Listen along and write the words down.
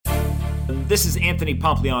This is Anthony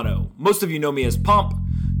Pompliano. Most of you know me as Pomp.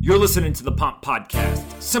 You're listening to the Pomp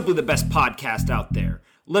Podcast, simply the best podcast out there.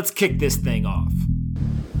 Let's kick this thing off.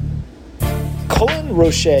 Cullen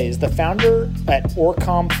Roche is the founder at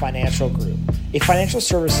Orcom Financial Group, a financial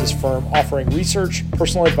services firm offering research,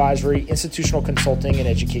 personal advisory, institutional consulting, and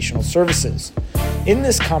educational services. In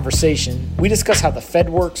this conversation, we discuss how the Fed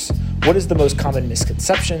works, what is the most common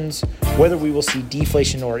misconceptions, whether we will see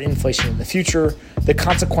deflation or inflation in the future, the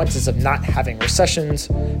consequences of not having recessions,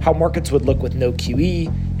 how markets would look with no QE,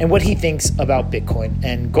 and what he thinks about Bitcoin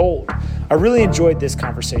and gold. I really enjoyed this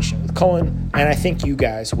conversation with Cullen, and I think you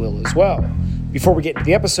guys will as well. Before we get into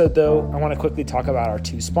the episode, though, I want to quickly talk about our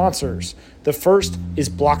two sponsors. The first is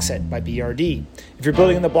Blockset by BRD. If you're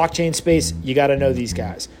building in the blockchain space, you got to know these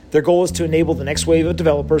guys. Their goal is to enable the next wave of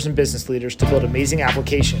developers and business leaders to build amazing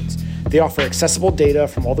applications. They offer accessible data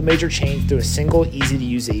from all the major chains through a single,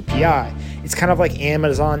 easy-to-use API. It's kind of like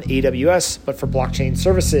Amazon AWS, but for blockchain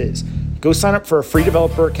services. Go sign up for a free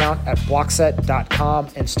developer account at blockset.com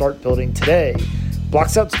and start building today.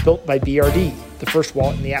 Blockset's built by BRD, the first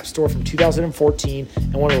wallet in the App Store from 2014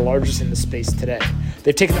 and one of the largest in the space today.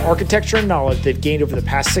 They've taken the architecture and knowledge they've gained over the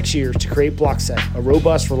past 6 years to create Blockset, a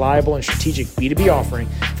robust, reliable, and strategic B2B offering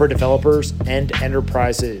for developers and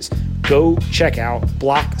enterprises. Go check out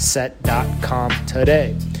blockset.com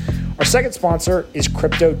today. Our second sponsor is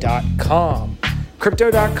Crypto.com.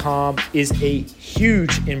 Crypto.com is a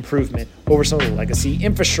huge improvement over some of the legacy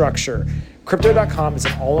infrastructure. Crypto.com is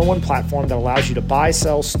an all-in-one platform that allows you to buy,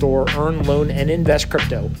 sell, store, earn, loan, and invest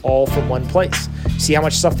crypto all from one place. See how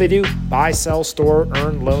much stuff they do? Buy, sell, store,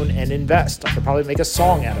 earn, loan, and invest. I could probably make a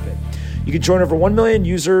song out of it. You can join over 1 million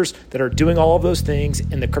users that are doing all of those things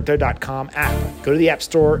in the Crypto.com app. Go to the App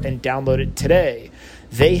Store and download it today.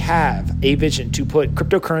 They have a vision to put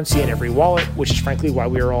cryptocurrency in every wallet, which is frankly why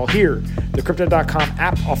we are all here. The Crypto.com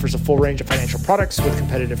app offers a full range of financial products with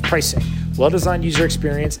competitive pricing, well-designed user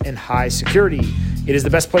experience, and high security. It is the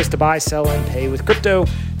best place to buy, sell, and pay with crypto.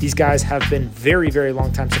 These guys have been very, very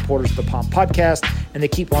long-time supporters of the Pomp Podcast, and they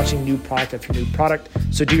keep launching new product after new product.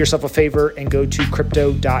 So do yourself a favor and go to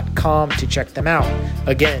Crypto.com to check them out.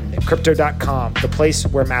 Again, Crypto.com, the place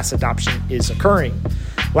where mass adoption is occurring.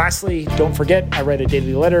 Lastly, don't forget, I write a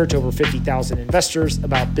daily letter to over 50,000 investors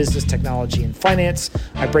about business, technology, and finance.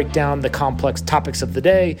 I break down the complex topics of the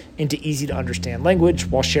day into easy-to-understand language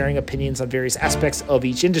while sharing opinions on various aspects of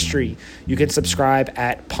each industry. You can subscribe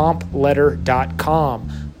at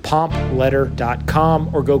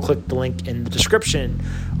pompletter.com, or go click the link in the description.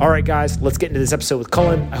 All right, guys, let's get into this episode with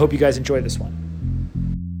Cullen. I hope you guys enjoy this one.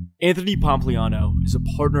 Anthony Pompliano is a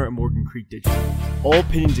partner at Morgan Creek Digital. All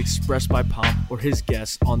opinions expressed by Pomp or his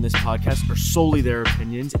guests on this podcast are solely their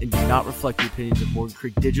opinions and do not reflect the opinions of Morgan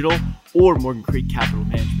Creek Digital or Morgan Creek Capital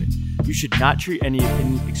Management. You should not treat any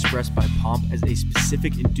opinion expressed by Pomp as a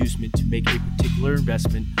specific inducement to make a particular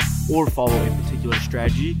investment or follow a particular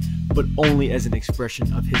strategy, but only as an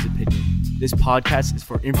expression of his opinion. This podcast is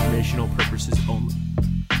for informational purposes only.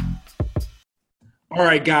 All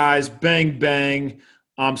right, guys, bang, bang.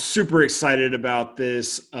 I'm super excited about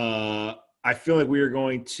this. I feel like we are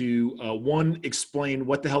going to, one, explain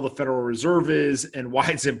what the hell the Federal Reserve is and why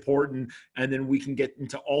it's important, and then we can get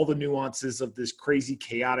into all the nuances of this crazy,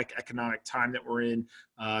 chaotic economic time that we're in.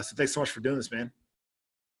 So thanks so much for doing this, man.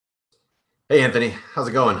 Hey, Anthony. How's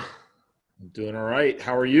it going? I'm doing all right.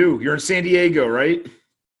 How are you? You're in San Diego, right?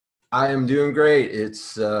 I am doing great.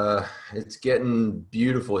 It's getting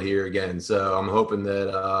beautiful here again, so I'm hoping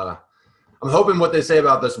that I'm hoping what they say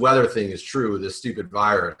about this weather thing is true, this stupid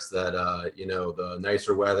virus, that, the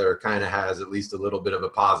nicer weather kind of has at least a little bit of a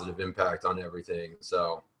positive impact on everything.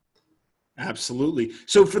 So. Absolutely.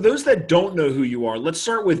 So for those that don't know who you are, let's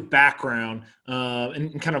start with background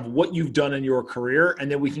and kind of what you've done in your career, and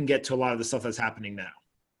then we can get to a lot of the stuff that's happening now.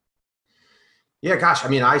 Yeah, gosh. I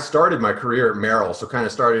mean, I started my career at Merrill, so kind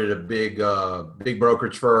of started at a big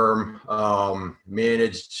brokerage firm,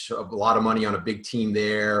 managed a lot of money on a big team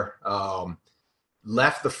there.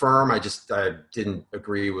 Left the firm. I didn't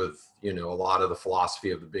agree with, a lot of the philosophy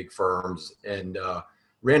of the big firms, and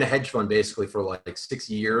ran a hedge fund basically for like 6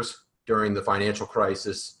 years during the financial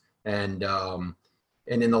crisis. And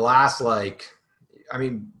in the last,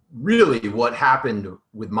 really what happened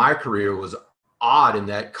with my career was odd in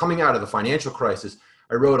that coming out of the financial crisis,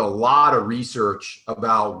 I wrote a lot of research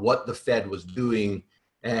about what the Fed was doing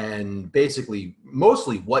and basically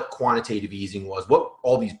mostly what quantitative easing was, what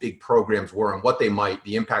all these big programs were, and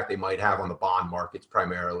the impact they might have on the bond markets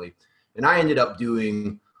primarily. And I ended up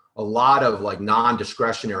doing a lot of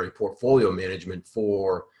non-discretionary portfolio management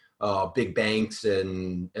for big banks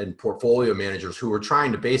and portfolio managers who were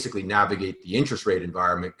trying to basically navigate the interest rate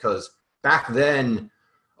environment, because back then,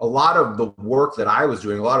 a lot of the work that I was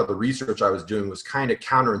doing, a lot of the research I was doing was kind of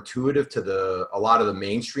counterintuitive to a lot of the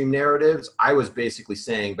mainstream narratives. I was basically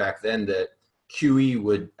saying back then that QE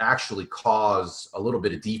would actually cause a little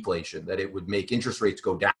bit of deflation, that it would make interest rates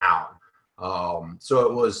go down.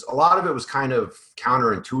 So a lot of it was kind of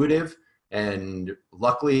counterintuitive, and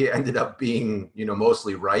luckily it ended up being,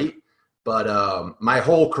 mostly right. But my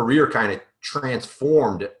whole career kind of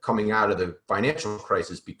transformed coming out of the financial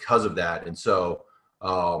crisis because of that. And so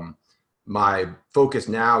my focus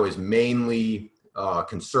now is mainly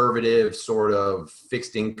conservative, sort of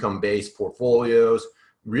fixed income based portfolios,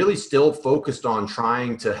 really still focused on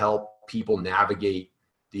trying to help people navigate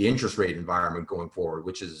the interest rate environment going forward,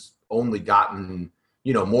 which has only gotten,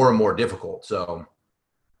 more and more difficult. So.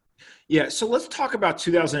 Yeah, so let's talk about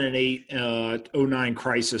 2008, 09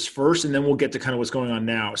 crisis first, and then we'll get to kind of what's going on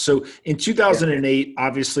now. So in 2008,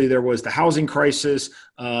 obviously there was the housing crisis.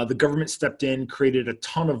 The government stepped in, created a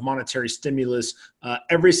ton of monetary stimulus.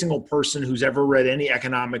 Every single person who's ever read any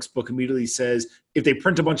economics book immediately says, if they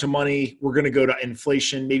print a bunch of money, we're going to go to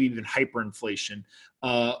inflation, maybe even hyperinflation.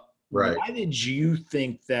 Right. Why did you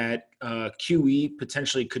think that QE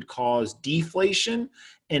potentially could cause deflation?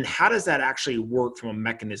 And how does that actually work from a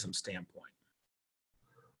mechanism standpoint?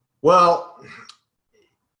 Well,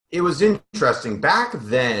 it was interesting. Back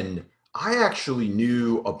then, I actually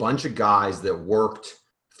knew a bunch of guys that worked,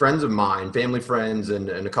 friends of mine, family friends, and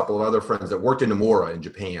a couple of other friends that worked in Nomura in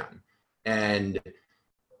Japan. And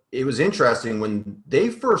it was interesting when they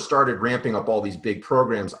first started ramping up all these big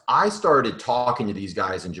programs. I started talking to these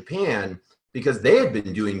guys in Japan because they had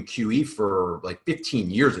been doing QE for like 15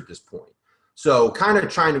 years at this point. So kind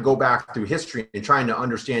of trying to go back through history and trying to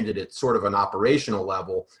understand it at sort of an operational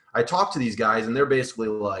level. I talked to these guys and they're basically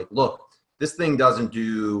like, look, this thing doesn't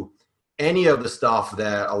do any of the stuff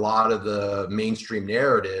that a lot of the mainstream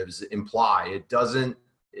narratives imply.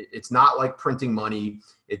 It's not like printing money.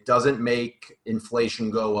 It doesn't make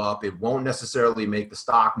inflation go up. It won't necessarily make the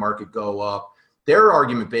stock market go up. Their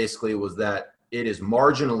argument basically was that it is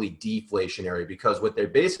marginally deflationary because what they're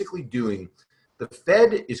basically doing, the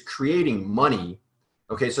Fed is creating money.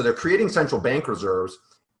 Okay, so they're creating central bank reserves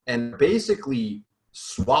and basically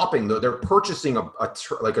swapping, they're purchasing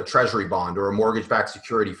like a treasury bond or a mortgage-backed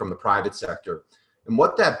security from the private sector. And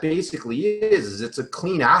what that basically is it's a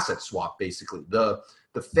clean asset swap, basically. The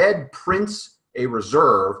Fed prints a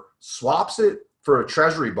reserve, swaps it for a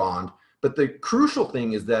treasury bond, but the crucial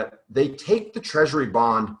thing is that they take the treasury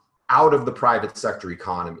bond out of the private sector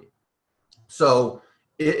economy. So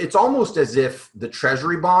it's almost as if the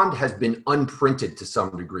treasury bond has been unprinted to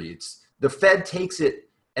some degree. The Fed takes it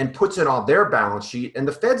and puts it on their balance sheet, and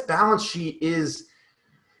the Fed's balance sheet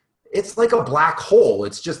it's like a black hole.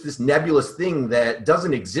 It's just this nebulous thing that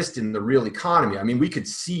doesn't exist in the real economy. I mean, we could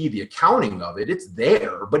see the accounting of it. It's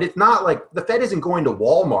there, but it's not like the Fed isn't going to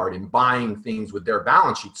Walmart and buying things with their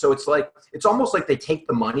balance sheet. So it's almost like they take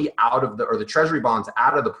the money out of the treasury bonds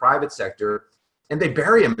out of the private sector and they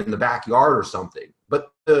bury them in the backyard or something.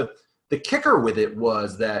 But the kicker with it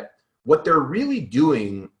was that what they're really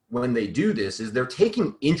doing when they do this is they're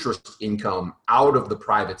taking interest income out of the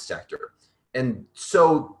private sector. And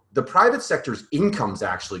so the private sector's incomes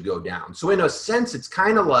actually go down. So in a sense, it's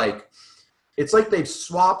kind of like, it's like they've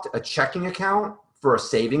swapped a checking account for a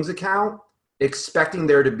savings account, expecting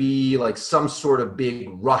there to be like some sort of big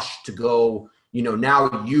rush to go,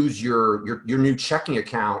 now use your new checking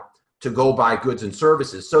account to go buy goods and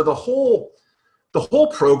services. So the whole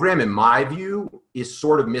program, in my view, is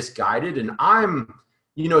sort of misguided. And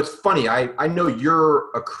it's funny. I know you're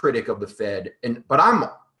a critic of the Fed, but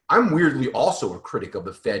I'm weirdly also a critic of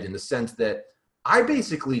the Fed in the sense that I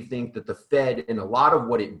basically think that the Fed and a lot of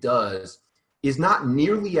what it does is not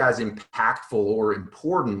nearly as impactful or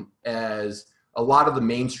important as a lot of the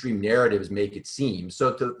mainstream narratives make it seem.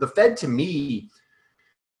 So the Fed, to me,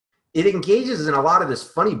 it engages in a lot of this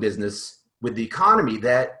funny business with the economy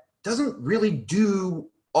that doesn't really do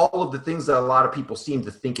all of the things that a lot of people seem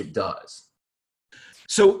to think it does.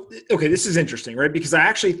 So, okay, this is interesting, right? Because I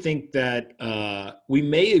actually think that we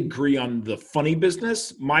may agree on the funny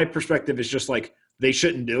business. My perspective is just like, they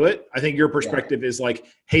shouldn't do it. I think your perspective is like,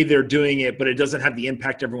 hey, they're doing it, but it doesn't have the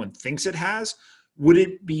impact everyone thinks it has. Would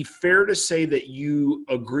it be fair to say that you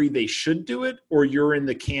agree they should do it, or you're in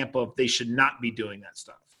the camp of they should not be doing that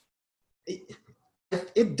stuff?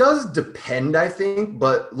 It does depend, I think,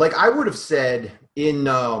 but like I would have said in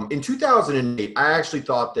 2008, I actually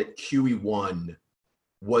thought that QE1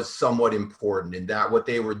 was somewhat important in that what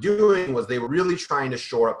they were doing was they were really trying to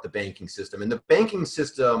shore up the banking system. And the banking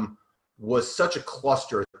system was such a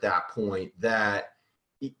cluster at that point that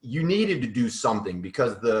you needed to do something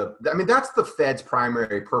because that's the Fed's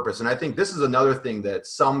primary purpose. And I think this is another thing that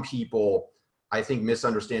some people, I think,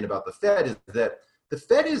 misunderstand about the Fed is that the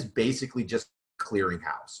Fed is basically just a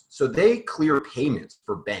clearinghouse. So they clear payments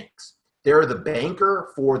for banks. They're the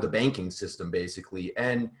banker for the banking system, basically.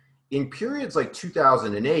 And in periods like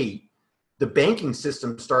 2008, the banking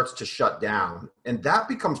system starts to shut down. And that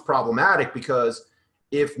becomes problematic because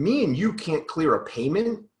if me and you can't clear a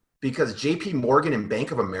payment because JP Morgan and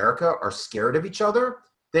Bank of America are scared of each other,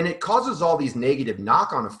 then it causes all these negative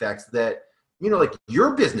knock-on effects that, like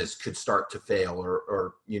your business could start to fail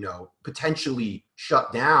or potentially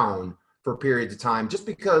shut down for periods of time just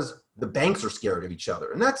because the banks are scared of each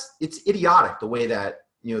other. And it's idiotic the way that,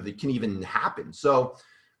 that can even happen. So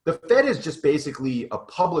the Fed is just basically a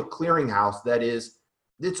public clearinghouse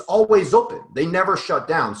it's always open. They never shut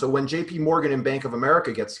down. So when JP Morgan and Bank of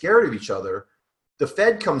America get scared of each other, the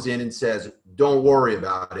Fed comes in and says, don't worry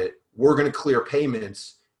about it. We're going to clear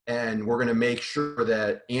payments and we're going to make sure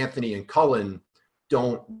that Anthony and Cullen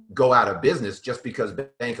don't go out of business just because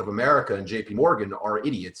Bank of America and JP Morgan are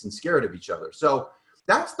idiots and scared of each other. So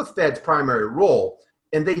that's the Fed's primary role.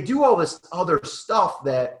 And they do all this other stuff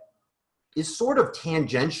that is sort of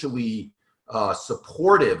tangentially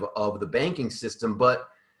supportive of the banking system, but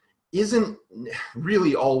isn't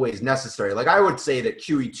really always necessary. Like I would say that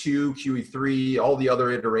QE2, QE3, all the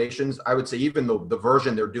other iterations, I would say even the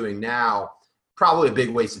version they're doing now, probably a big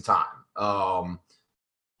waste of time.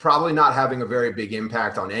 Probably not having a very big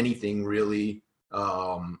impact on anything really.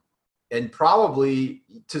 And probably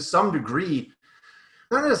to some degree,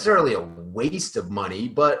 not necessarily a waste of money,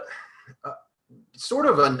 but sort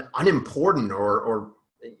of an unimportant or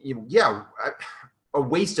a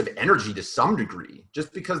waste of energy to some degree,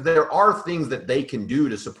 just because there are things that they can do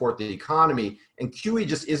to support the economy, and QE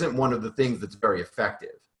just isn't one of the things that's very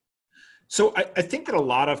effective. So I think that a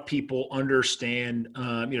lot of people understand,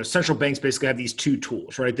 central banks basically have these two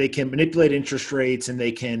tools, right? They can manipulate interest rates and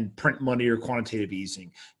they can print money or quantitative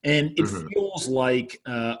easing. And it feels like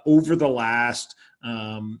over the last,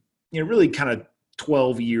 really kind of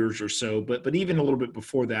 12 years or so, but even a little bit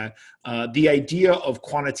before that, the idea of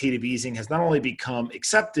quantitative easing has not only become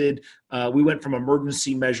accepted, we went from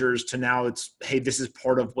emergency measures to now it's, hey, this is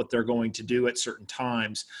part of what they're going to do at certain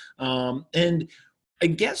times. And I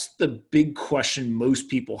guess the big question most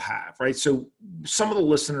people have, right? So some of the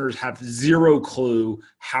listeners have zero clue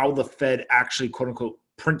how the Fed actually, quote unquote,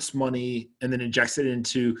 prints money and then injects it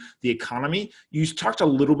into the economy. You talked a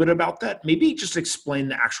little bit about that. Maybe just explain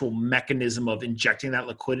the actual mechanism of injecting that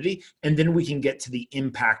liquidity, and then we can get to the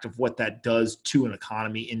impact of what that does to an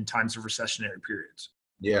economy in times of recessionary periods.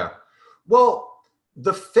 Yeah. Well,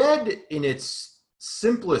 the Fed in its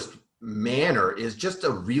simplest manner is just a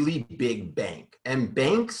really big bank, and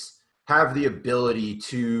banks have the ability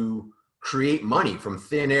to create money from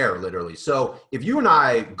thin air, literally. So if you and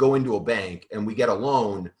I go into a bank and we get a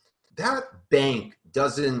loan, that bank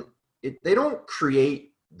they don't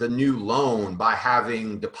create the new loan by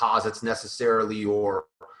having deposits necessarily or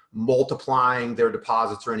multiplying their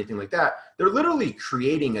deposits or anything like that. They're literally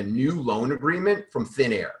creating a new loan agreement from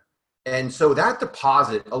thin air. And so that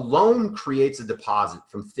deposit, a loan creates a deposit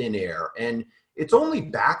from thin air, and it's only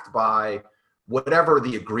backed by whatever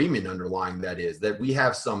the agreement underlying that is, that we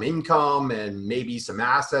have some income and maybe some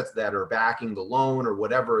assets that are backing the loan or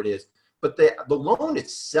whatever it is. But the loan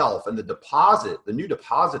itself and the new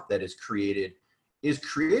deposit that is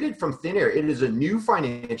created from thin air. It is a new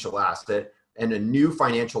financial asset and a new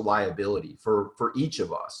financial liability for each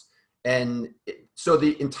of us. And so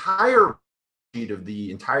the entire sheet of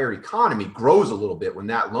the entire economy grows a little bit when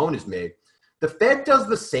that loan is made. The Fed does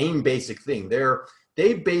the same basic thing.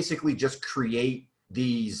 They basically just create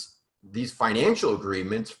these financial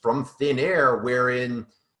agreements from thin air, wherein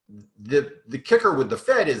the kicker with the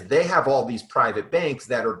Fed is they have all these private banks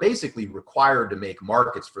that are basically required to make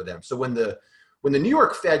markets for them. So when the New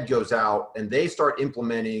York Fed goes out and they start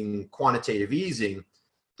implementing quantitative easing,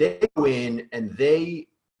 they go in and they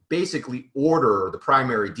basically order the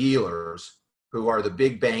primary dealers, who are the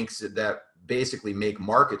big banks that basically make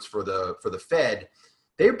markets for the Fed.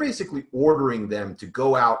 They're basically ordering them to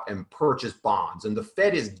go out and purchase bonds. And the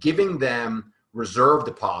Fed is giving them reserve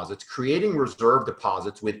deposits, creating reserve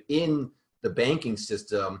deposits within the banking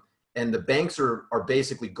system. And the banks are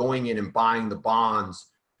basically going in and buying the bonds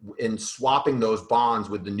and swapping those bonds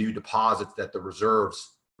with the new deposits that the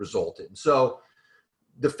reserves result in. So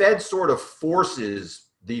the Fed sort of forces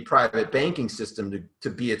the private banking system to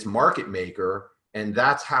be its market maker. And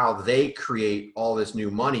that's how they create all this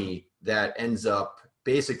new money that ends up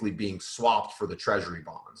basically being swapped for the treasury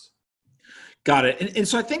bonds. Got it. And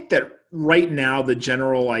so I think that right now, the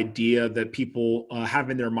general idea that people have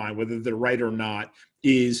in their mind, whether they're right or not,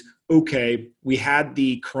 is okay, we had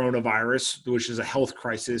the coronavirus, which is a health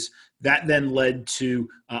crisis. That then led to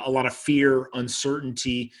a lot of fear,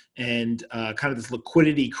 uncertainty, and kind of this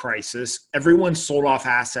liquidity crisis. Everyone sold off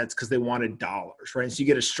assets because they wanted dollars, right? So you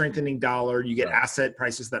get a strengthening dollar, you get asset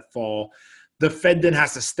prices that fall. The Fed then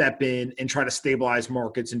has to step in and try to stabilize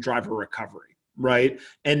markets and drive a recovery. Right.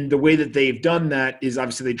 And the way that they've done that is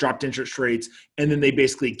obviously they dropped interest rates and then they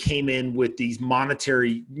basically came in with these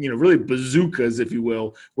monetary, really bazookas, if you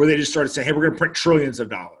will, where they just started saying, hey, we're going to print trillions of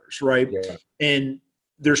dollars. Right. Yeah. And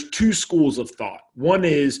there's two schools of thought. One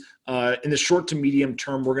is in the short to medium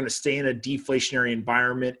term, we're going to stay in a deflationary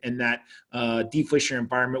environment, and that deflationary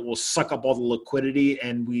environment will suck up all the liquidity,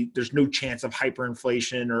 and there's no chance of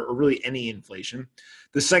hyperinflation or really any inflation.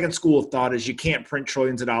 The second school of thought is you can't print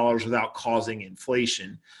trillions of dollars without causing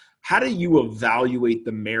inflation. How do you evaluate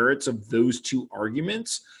the merits of those two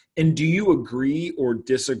arguments? And do you agree or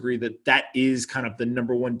disagree that that is kind of the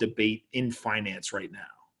number one debate in finance right now?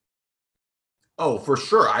 Oh, for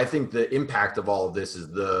sure. I think the impact of all of this is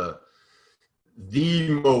the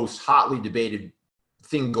most hotly debated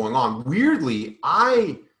thing going on. Weirdly,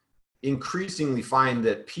 I increasingly find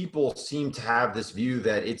that people seem to have this view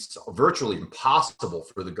that it's virtually impossible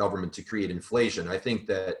for the government to create inflation. I think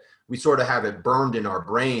that we sort of have it burned in our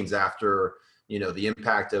brains after, the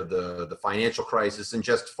impact of the financial crisis and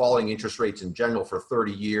just falling interest rates in general for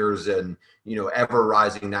 30 years and, ever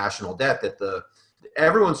rising national debt, that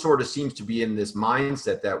everyone sort of seems to be in this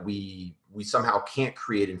mindset that we somehow can't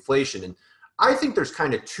create inflation. And I think there's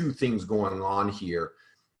kind of two things going on here.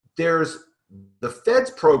 There's the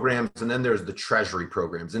Fed's programs and then there's the Treasury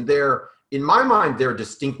programs. And in my mind, they're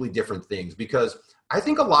distinctly different things, because I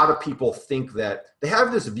think a lot of people think that they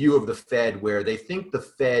have this view of the Fed where they think the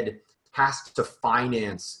Fed has to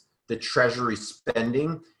finance the Treasury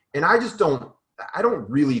spending. And I don't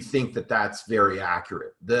really think that that's very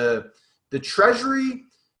accurate. The Treasury,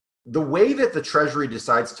 the way that the Treasury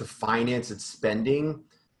decides to finance its spending,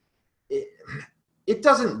 it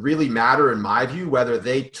doesn't really matter in my view whether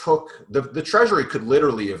they took the Treasury could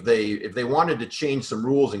literally, if they wanted to change some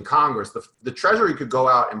rules in Congress, the Treasury could go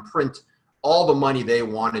out and print all the money they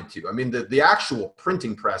wanted to. I mean, the actual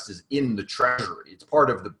printing press is in the Treasury. It's part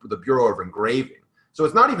of the Bureau of Engraving. So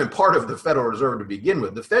it's not even part of the Federal Reserve to begin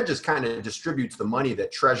with. The Fed just kind of distributes the money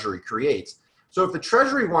that Treasury creates. So if the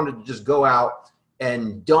Treasury wanted to just go out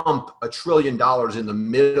and dump $1 trillion in the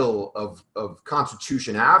middle of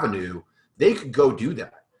Constitution Avenue, they could go do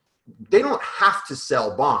that. They don't have to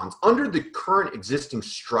sell bonds. Under the current existing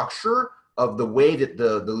structure of the way that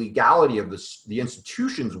the legality of the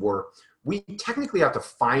institutions work, we technically have to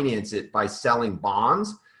finance it by selling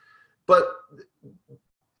bonds. But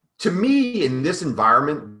to me, in this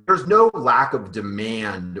environment, there's no lack of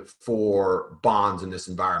demand for bonds in this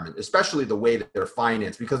environment, especially the way that they're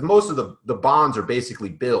financed, because most of the bonds are basically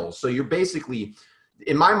bills. So you're basically,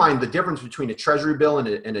 in my mind, the difference between a Treasury bill and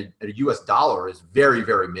a US dollar is very,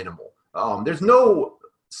 very minimal. There's no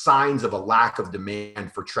signs of a lack of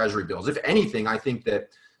demand for Treasury bills. If anything, I think that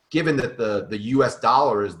given that the US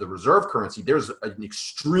dollar is the reserve currency, there's an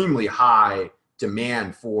extremely high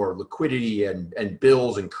demand for liquidity and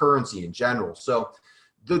bills and currency in general. So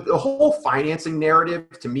the whole financing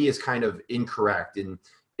narrative to me is kind of incorrect. And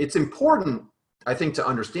it's important, I think, to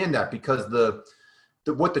understand that, because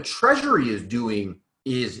what the Treasury is doing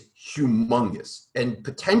is humongous and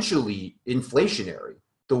potentially inflationary.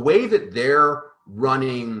 The way that they're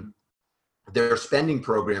running their spending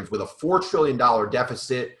programs with a $4 trillion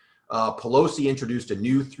deficit, Pelosi introduced a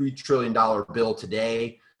new $3 trillion bill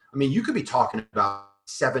today. I mean, you could be talking about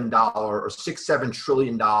 $7 or $6-7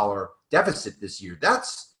 trillion deficit this year.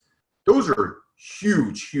 Those are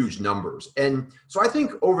huge, huge numbers. And so I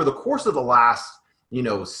think over the course of the last,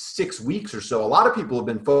 6 weeks or so, a lot of people have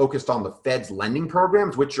been focused on the Fed's lending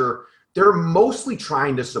programs, they're mostly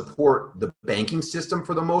trying to support the banking system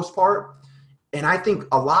for the most part. And I think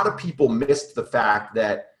a lot of people missed the fact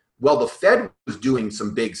that, well, the Fed was doing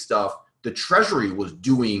some big stuff. The Treasury was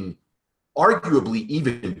doing arguably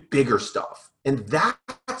even bigger stuff. And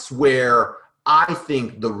that's where I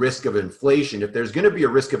think the risk of inflation, if there's going to be a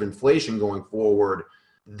risk of inflation going forward,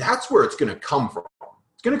 that's where it's going to come from.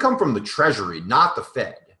 It's going to come from the Treasury, not the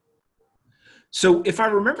Fed. So if I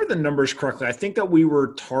remember the numbers correctly, I think that we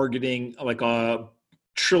were targeting like $1.5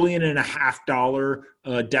 trillion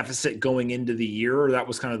deficit going into the year. Or that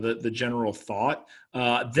was kind of the general thought.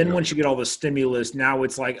 Then once you get all the stimulus, now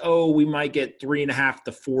it's like, we might get $3.5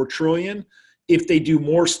 to $4 trillion. If they do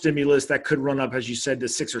more stimulus, that could run up, as you said, to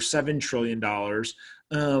 $6 or $7 trillion.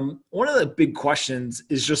 One of the big questions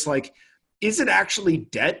is just like, is it actually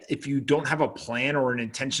debt if you don't have a plan or an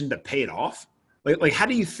intention to pay it off? Like how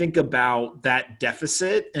do you think about that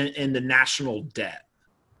deficit and the national debt?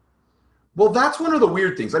 Well, that's one of the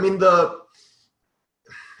weird things. I mean,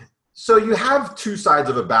 so you have two sides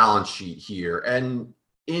of a balance sheet here. And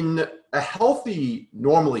in a healthy,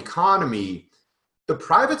 normal economy, the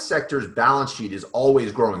private sector's balance sheet is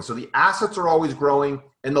always growing. So the assets are always growing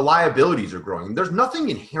and the liabilities are growing. There's nothing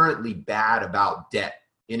inherently bad about debt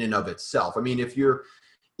in and of itself. I mean, if you're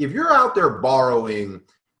out there borrowing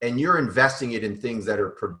and you're investing it in things that are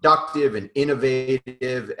productive and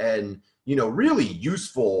innovative and, really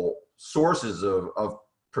useful sources of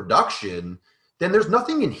production, then there's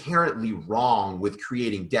nothing inherently wrong with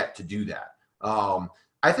creating debt to do that.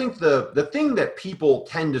 I think the thing that people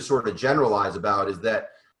tend to sort of generalize about is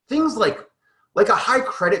that things like a high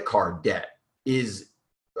credit card debt is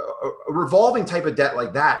a revolving type of debt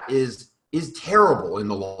like that is terrible in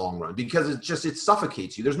the long run because it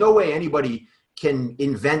suffocates you. There's no way anybody can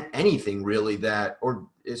invent anything really that, or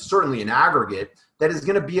is certainly an aggregate, that is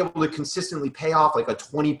going to be able to consistently pay off like a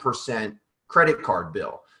 20% credit card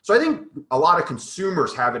bill. So I think a lot of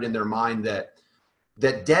consumers have it in their mind that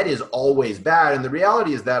debt is always bad. And the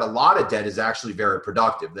reality is that a lot of debt is actually very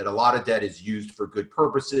productive, that a lot of debt is used for good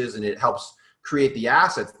purposes, and it helps create the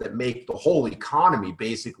assets that make the whole economy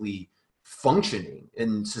basically functioning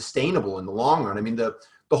and sustainable in the long run. I mean, the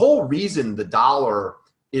whole reason the dollar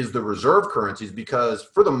is the reserve currency is because,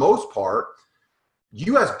 for the most part,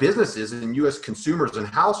 U.S. businesses and U.S. consumers and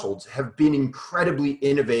households have been incredibly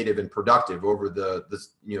innovative and productive over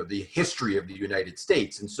the history of the United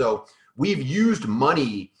States. And so we've used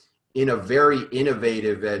money in a very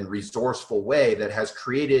innovative and resourceful way that has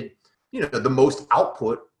created, the most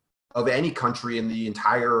output of any country in the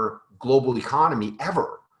entire global economy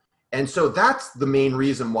ever. And so that's the main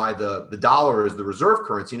reason why the dollar is the reserve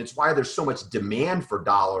currency. And it's why there's so much demand for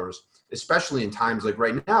dollars, especially in times like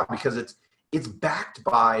right now, because it's backed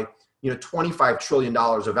by, $25 trillion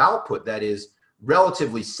of output that is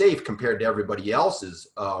relatively safe compared to everybody else's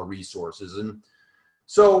resources. And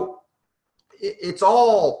so it's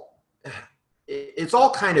all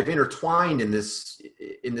kind of intertwined in this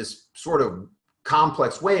sort of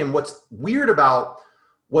complex way. And what's weird about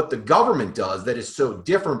what the government does that is so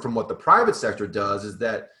different from what the private sector does is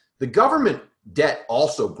that the government debt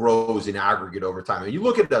also grows in aggregate over time. And you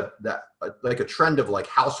look at that like a trend of like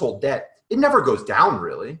household debt, it never goes down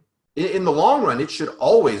really. In the long run, it should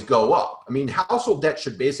always go up. I mean, household debt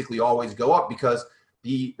should basically always go up because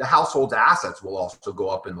the household's assets will also go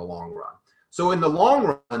up in the long run. So in the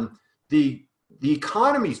long run, the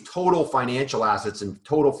economy's total financial assets and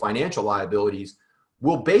total financial liabilities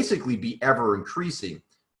will basically be ever increasing.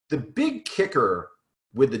 The big kicker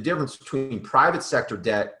with the difference between private sector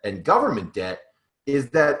debt and government debt is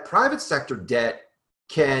that private sector debt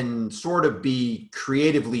can sort of be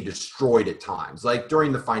creatively destroyed at times. Like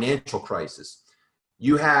during the financial crisis,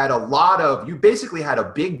 you basically had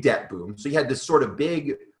a big debt boom. So you had this sort of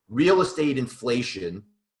big real estate inflation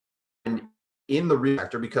in the real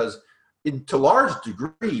sector because to large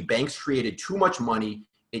degree, banks created too much money.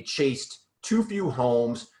 It chased too few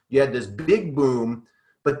homes. You had this big boom.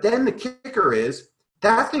 But then the kicker is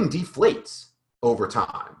that thing deflates over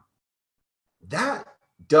time. That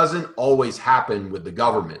doesn't always happen with the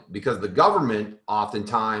government because the government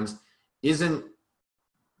oftentimes isn't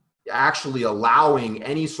actually allowing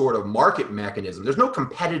any sort of market mechanism. There's no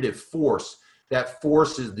competitive force that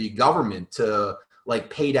forces the government to like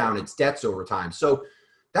pay down its debts over time. So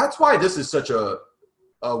that's why this is such a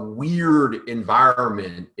weird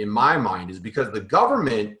environment in my mind, is because the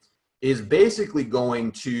government is basically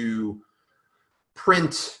going to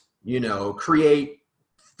print, create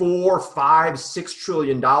 $4, $5, $6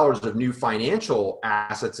 trillion of new financial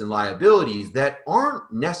assets and liabilities that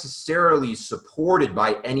aren't necessarily supported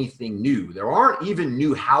by anything new. There aren't even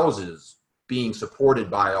new houses being supported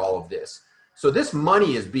by all of this. So this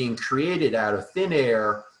money is being created out of thin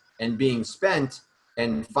air and being spent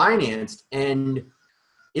and financed. And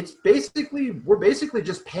we're basically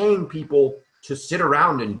just paying people to sit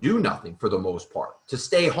around and do nothing for the most part, to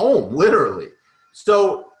stay home, literally.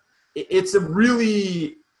 So it's a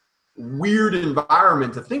really weird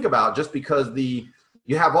environment to think about just because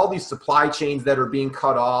you have all these supply chains that are being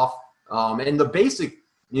cut off. And the basic,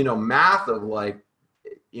 math of like,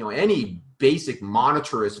 any basic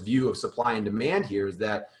monetarist view of supply and demand here is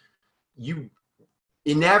that you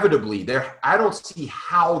inevitably I don't see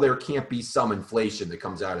how there can't be some inflation that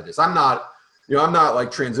comes out of this. I'm not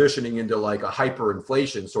like transitioning into like a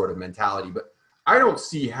hyperinflation sort of mentality, but I don't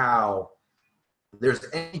see how there's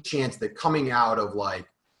any chance that coming out of like,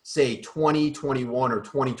 say, 2021 or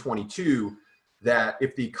 2022, that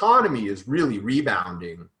if the economy is really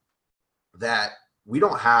rebounding, that we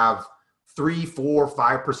don't have 3, 4,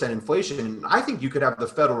 5% inflation. And I think you could have the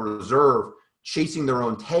Federal Reserve chasing their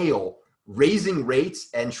own tail, raising rates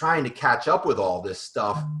and trying to catch up with all this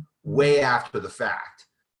stuff way after the fact.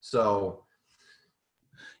 So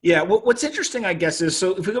yeah, what's interesting, I guess, is,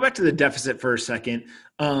 so if we go back to the deficit for a second,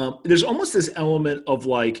 there's almost this element of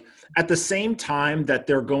like, at the same time that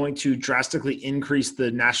they're going to drastically increase the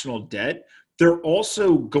national debt, they're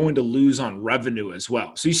also going to lose on revenue as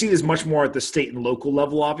well. So you see this much more at the state and local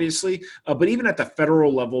level, obviously, but even at the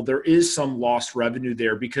federal level, there is some lost revenue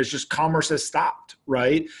there because just commerce has stopped,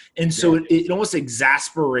 right? And so it almost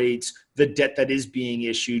exasperates the debt that is being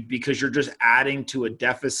issued because you're just adding to a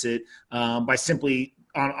deficit by simply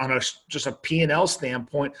on just a P&L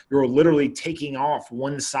standpoint, you're literally taking off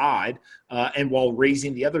one side and while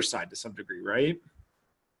raising the other side to some degree, right?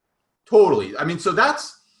 Totally. I mean, so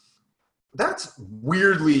that's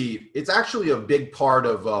weirdly, it's actually a big part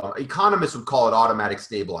of, economists would call it automatic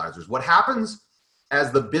stabilizers. What happens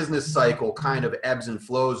as the business cycle kind of ebbs and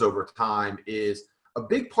flows over time is a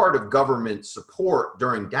big part of government support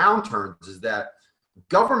during downturns is that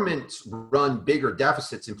governments run bigger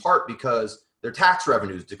deficits in part because their tax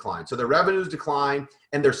revenues decline. So their revenues decline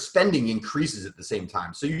and their spending increases at the same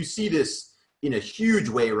time. So you see this in a huge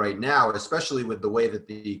way right now, especially with the way that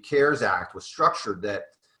the CARES Act was structured, that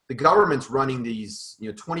the government's running these,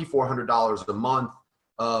 $2,400 a month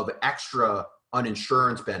of extra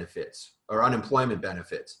uninsurance benefits or unemployment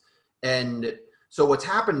benefits. And so what's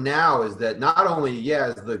happened now is that not only,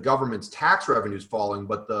 is the government's tax revenues falling,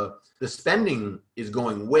 but the spending is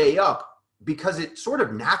going way up because it sort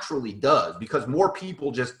of naturally does, because more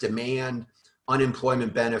people just demand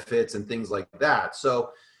unemployment benefits and things like that. So,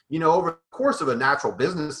 over the course of a natural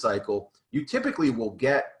business cycle, you typically will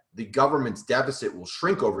get the government's deficit will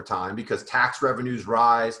shrink over time because tax revenues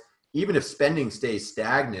rise. Even if spending stays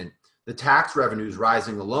stagnant, the tax revenues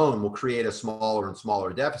rising alone will create a smaller and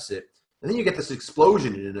smaller deficit. And then you get this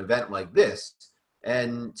explosion in an event like this.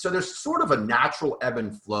 And so there's sort of a natural ebb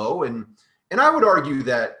and flow. And I would argue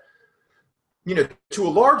that, to a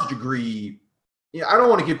large degree, I don't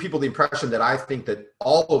want to give people the impression that I think that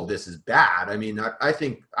all of this is bad. I mean, I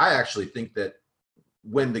actually think that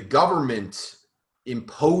when the government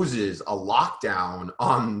imposes a lockdown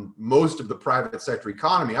on most of the private sector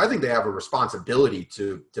economy, I think they have a responsibility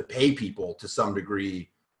to pay people to some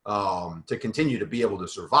degree to continue to be able to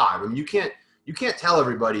survive. I mean, you can't tell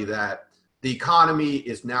everybody that the economy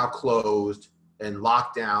is now closed and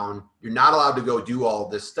locked down. You're not allowed to go do all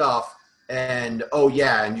this stuff. And,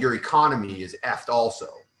 and your economy is effed also.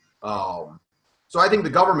 So I think the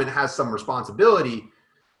government has some responsibility.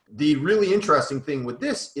 The really interesting thing with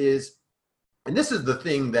this is, and this is the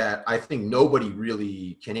thing that I think nobody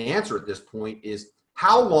really can answer at this point, is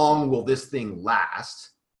how long will this thing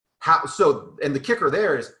last? And the kicker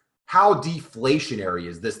there is, how deflationary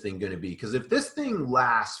is this thing going to be? Because if this thing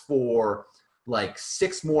lasts for like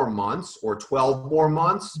 6 more months or 12 more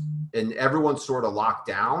months and everyone's sort of locked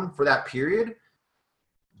down for that period,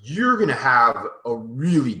 you're going to have a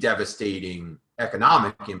really devastating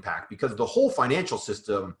economic impact because the whole financial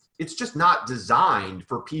system, it's just not designed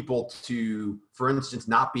for people to, for instance,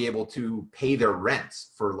 not be able to pay their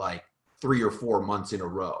rents for like 3 or 4 months in a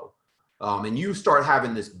row. And you start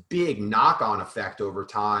having this big knock-on effect over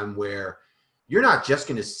time where you're not just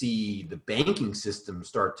going to see the banking system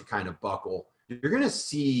start to kind of buckle. You're going to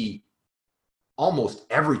see almost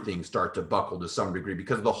everything start to buckle to some degree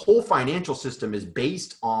because the whole financial system is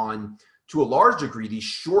based on, to a large degree, these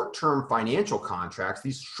short-term financial contracts,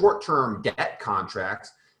 these short-term debt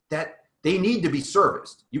contracts that they need to be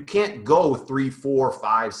serviced. You can't go 3, 4,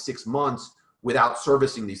 5, 6 months without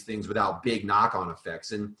servicing these things without big knock-on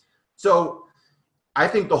effects. And so I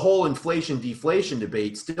think the whole inflation-deflation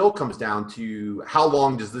debate still comes down to how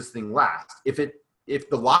long does this thing last? If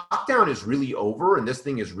the lockdown is really over and this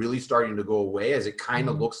thing is really starting to go away, as it kind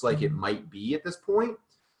of looks like it might be at this point,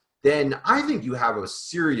 then I think you have a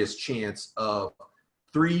serious chance of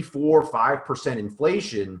 3, 4, 5%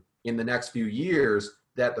 inflation in the next few years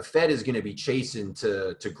that the Fed is going to be chasing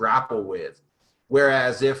to grapple with.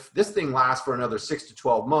 Whereas if this thing lasts for another 6 to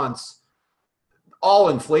 12 months, all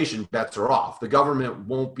inflation bets are off. The government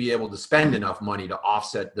won't be able to spend enough money to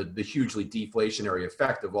offset the hugely deflationary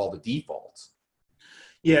effect of all the defaults.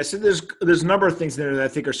 Yeah, so there's a number of things there that I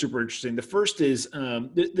think are super interesting. The first is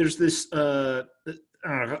there's this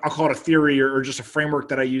I'll call it a theory or just a framework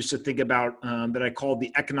that I use to think about that I call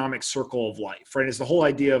the economic circle of life, right? It's the whole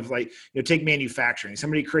idea of like, take manufacturing.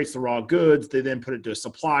 Somebody creates the raw goods, they then put it to a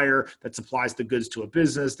supplier that supplies the goods to a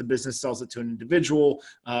business. The business sells it to an individual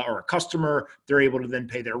or a customer. They're able to then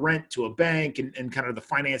pay their rent to a bank and kind of the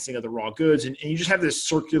financing of the raw goods. And you just have this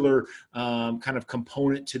circular kind of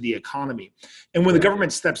component to the economy. And when the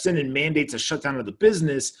government steps in and mandates a shutdown of the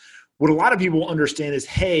business, what a lot of people understand is,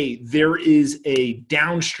 hey, there is a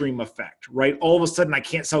downstream effect, right? All of a sudden I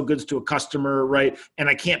can't sell goods to a customer, right? And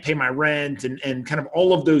I can't pay my rent and kind of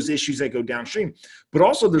all of those issues that go downstream. But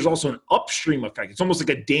also there's also an upstream effect. It's almost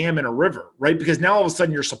like a dam in a river, right? Because now all of a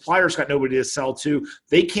sudden your supplier's got nobody to sell to.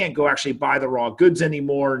 They can't go actually buy the raw goods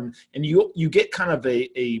anymore. And you get kind of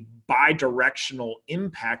a bi-directional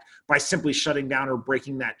impact by simply shutting down or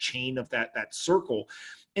breaking that chain of that circle.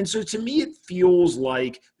 And so to me, it feels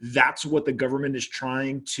like that's what the government is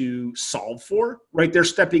trying to solve for, right? They're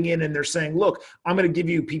stepping in and they're saying, look, I'm going to give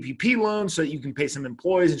you PPP loans so that you can pay some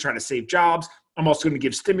employees and try to save jobs. I'm also going to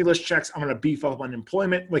give stimulus checks. I'm going to beef up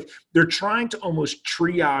unemployment. Like they're trying to almost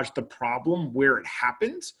triage the problem where it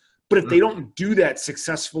happens. But if they don't do that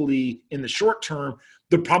successfully in the short term,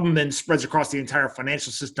 the problem then spreads across the entire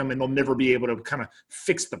financial system and they'll never be able to kind of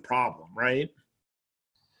fix the problem, right?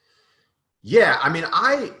 Yeah, I mean,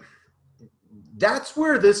 that's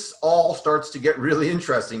where this all starts to get really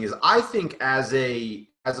interesting is I think as a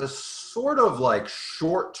sort of like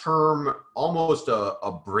short-term, almost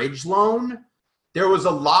a bridge loan,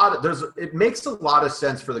 it makes a lot of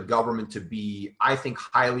sense for the government to be, I think,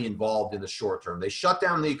 highly involved in the short term. They shut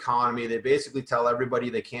down the economy. They basically tell everybody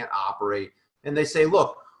they can't operate. And they say,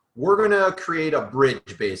 look, we're going to create a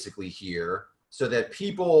bridge basically here so that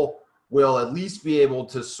people will at least be able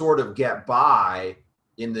to sort of get by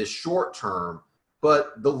in this short term.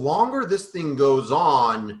 But the longer this thing goes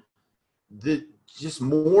on, just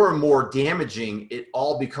more and more damaging it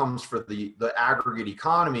all becomes for the aggregate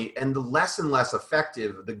economy, and the less and less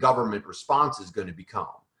effective the government response is going to become.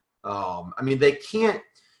 I mean,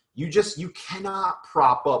 you cannot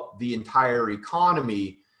prop up the entire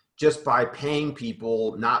economy just by paying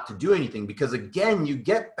people not to do anything, because again, you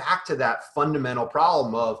get back to that fundamental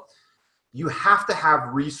problem of you have to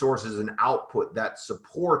have resources and output that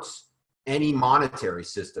supports any monetary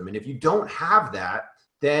system. And if you don't have that,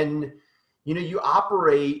 then you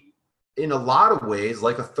operate in a lot of ways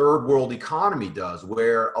like a third world economy does,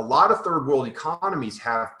 where a lot of third world economies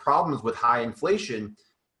have problems with high inflation,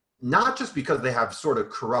 not just because they have sort of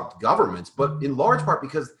corrupt governments, but in large part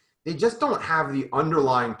because they just don't have the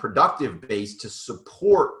underlying productive base to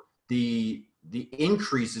support the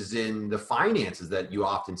increases in the finances that you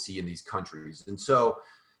often see in these countries. And so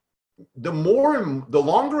the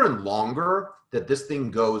longer and longer that this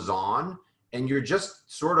thing goes on, and you're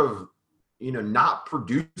just sort of, not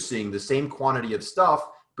producing the same quantity of stuff,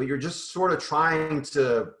 but you're just sort of trying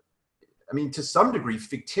to, to some degree,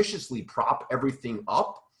 fictitiously prop everything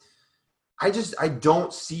up. I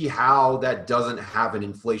don't see how that doesn't have an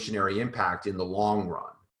inflationary impact in the long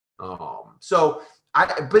run.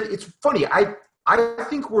 But it's funny. I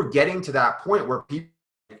think we're getting to that point where people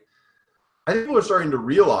are starting to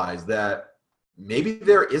realize that maybe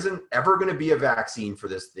there isn't ever going to be a vaccine for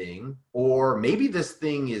this thing, or maybe this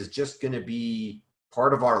thing is just going to be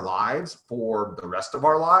part of our lives for the rest of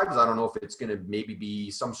our lives. I don't know if it's going to maybe be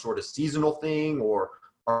some sort of seasonal thing, or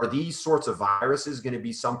are these sorts of viruses going to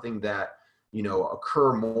be something that,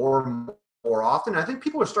 occur more and more often? I think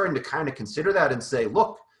people are starting to kind of consider that and say,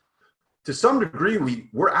 look, to some degree,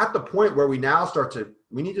 we're at the point where we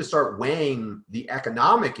need to start weighing the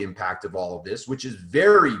economic impact of all of this, which is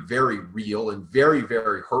very, very real and very,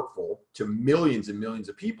 very hurtful to millions and millions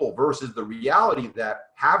of people, versus the reality that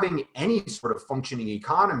having any sort of functioning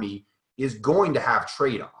economy is going to have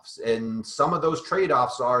trade-offs. And some of those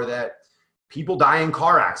trade-offs are that people die in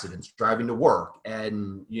car accidents driving to work,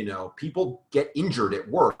 and, people get injured at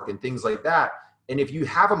work and things like that. And if you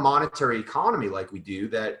have a monetary economy like we do,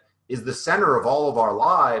 that is the center of all of our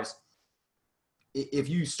lives, if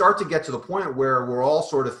you start to get to the point where we're all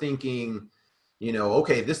sort of thinking,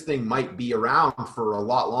 okay, this thing might be around for a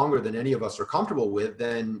lot longer than any of us are comfortable with,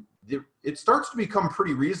 then it starts to become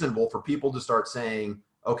pretty reasonable for people to start saying,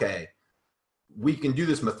 okay, we can do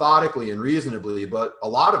this methodically and reasonably, but a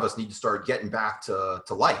lot of us need to start getting back to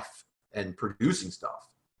life and producing stuff.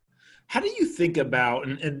 How do you think about,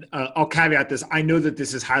 and I'll caveat this, I know that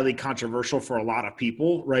this is highly controversial for a lot of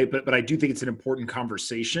people, right? But I do think it's an important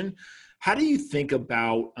conversation. How do you think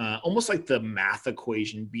about almost like the math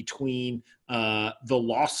equation between the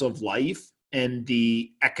loss of life and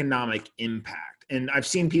the economic impact? And I've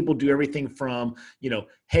seen people do everything from,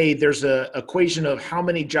 hey, there's a equation of how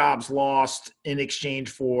many jobs lost in exchange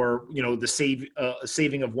for, the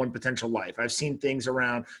saving of one potential life. I've seen things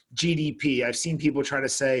around GDP. I've seen people try to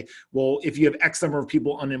say, well, if you have X number of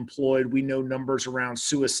people unemployed, we know numbers around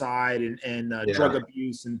suicide and drug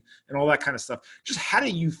abuse and all that kind of stuff. Just how do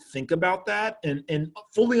you think about that and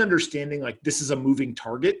fully understanding like this is a moving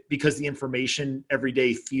target because the information every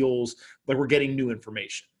day feels like we're getting new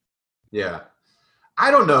information? Yeah. I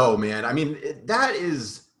don't know, man. I mean, that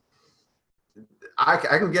is, I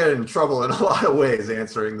can get in trouble in a lot of ways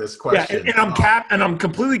answering this question. Yeah, and I'm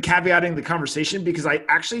completely caveating the conversation because I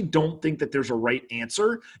actually don't think that there's a right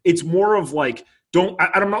answer. It's more of like,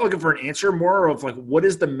 I'm not looking for an answer, more of like, what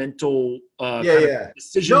is the mental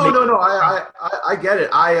decision? No. I get it.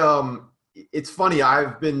 It's funny.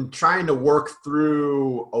 I've been trying to work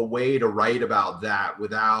through a way to write about that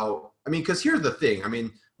because here's the thing. I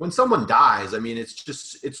mean, when someone dies, I mean,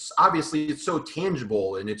 it's obviously it's so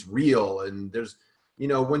tangible and it's real. And there's,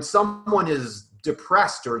 when someone is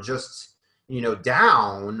depressed or just,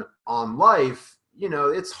 down on life,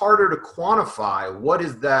 it's harder to quantify what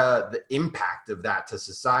is the impact of that to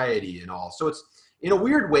society and all. So it's in a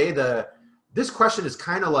weird way, this question is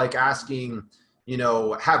kind of like asking,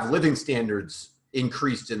 have living standards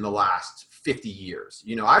increased in the last 50 years?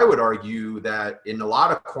 I would argue that in a lot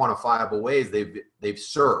of quantifiable ways, they've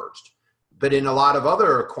surged, but in a lot of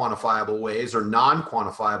other quantifiable ways or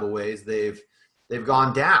non-quantifiable ways, they've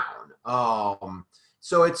gone down.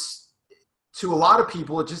 So it's, to a lot of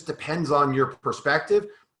people, it just depends on your perspective.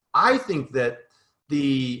 I think that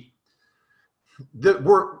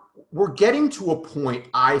we're getting to a point,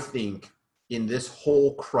 I think, in this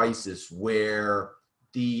whole crisis where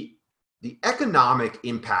the economic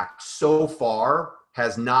impact so far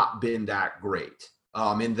has not been that great.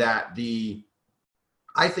 In that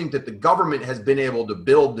I think that the government has been able to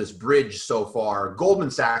build this bridge so far.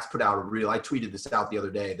 Goldman Sachs put out I tweeted this out the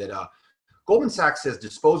other day, that Goldman Sachs says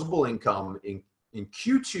disposable income in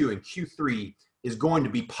Q2 and Q3 is going to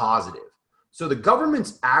be positive. So the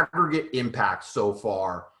government's aggregate impact so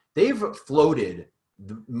far, they've floated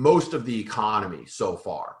most of the economy so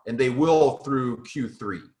far, and they will through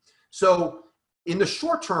Q3. So in the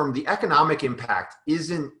short term, the economic impact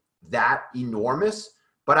isn't that enormous,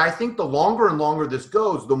 but I think the longer and longer this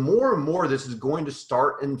goes, the more and more this is going to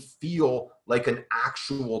start and feel like an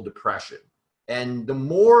actual depression. And the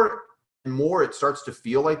more and more it starts to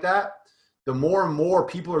feel like that, the more and more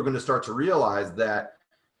people are going to start to realize that,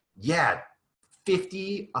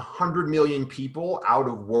 100 million people out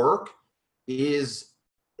of work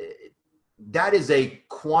that is a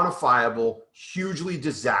quantifiable, hugely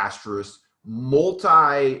disastrous,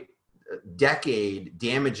 multi-decade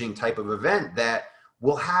damaging type of event that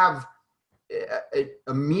will have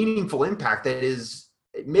a meaningful impact that is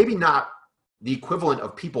maybe not the equivalent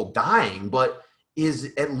of people dying, but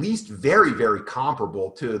is at least very, very comparable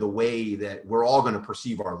to the way that we're all going to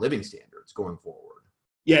perceive our living standards going forward.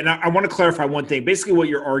 Yeah, now I want to clarify one thing. Basically, what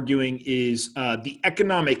you're arguing is the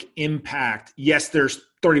economic impact. Yes, there's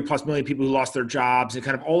 30 plus million people who lost their jobs and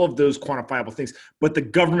kind of all of those quantifiable things, but the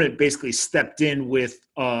government basically stepped in with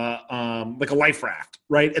like a life raft,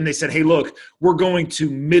 right? And they said, hey, look, we're going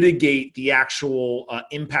to mitigate the actual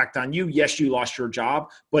impact on you. Yes, you lost your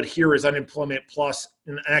job, but here is unemployment plus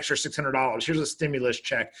an extra $600. Here's a stimulus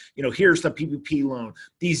check. Here's the PPP loan.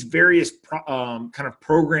 These various kind of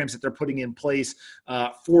programs that they're putting in place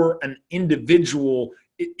for an individual.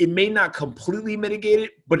 It may not completely mitigate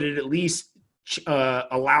it, but it at least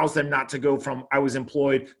allows them not to go from I was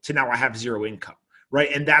employed to now I have zero income, right?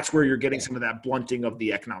 And that's where you're getting some of that blunting of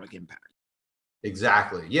the economic impact.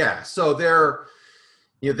 Exactly. Yeah. So they're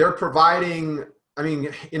providing, I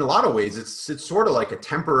mean, in a lot of ways, it's sort of like a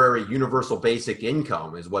temporary universal basic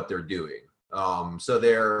income is what they're doing. So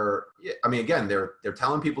they're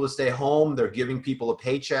telling people to stay home. They're giving people a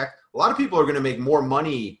paycheck. A lot of people are going to make more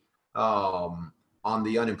money on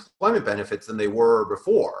the unemployment benefits than they were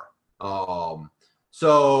before.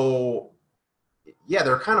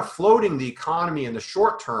 They're kind of floating the economy in the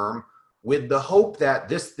short term with the hope that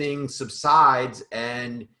this thing subsides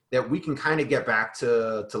and that we can kind of get back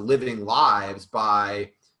to living lives by,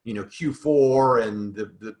 Q4 and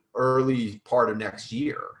the early part of next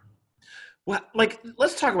year. Well,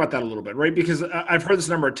 let's talk about that a little bit, right? Because I've heard this a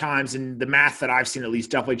number of times, and the math that I've seen at least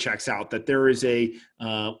definitely checks out that there is a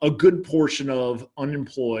good portion of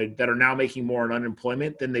unemployed that are now making more in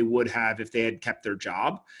unemployment than they would have if they had kept their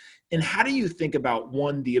job. And how do you think about,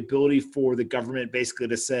 one, the ability for the government basically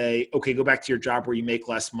to say, okay, go back to your job where you make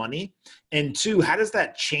less money? And two, how does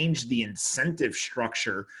that change the incentive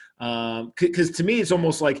structure? Because to me, it's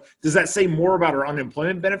almost like, does that say more about our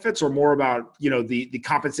unemployment benefits or more about, the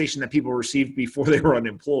compensation that people received before they were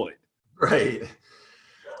unemployed? Right.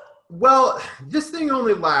 Well, this thing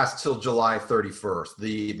only lasts till July 31st.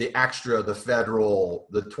 The extra, the federal,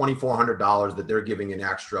 the $2,400 that they're giving in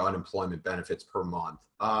extra unemployment benefits per month.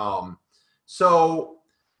 So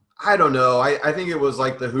I don't know. I think it was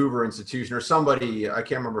like the Hoover Institution or somebody, I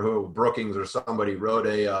can't remember who, Brookings or somebody wrote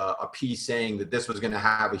a piece saying that this was going to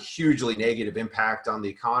have a hugely negative impact on the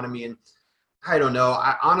economy. And I don't know.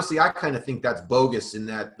 Honestly, I kind of think that's bogus in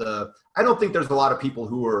that I don't think there's a lot of people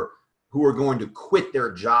who are going to quit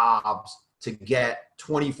their jobs to get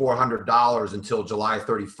 $2,400 until July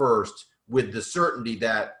 31st with the certainty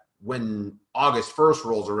that when August 1st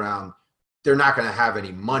rolls around, they're not going to have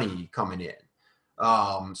any money coming in.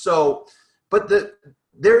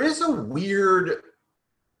 There is a weird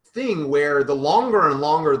thing where the longer and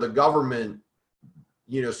longer the government,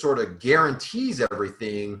 sort of guarantees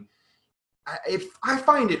everything, I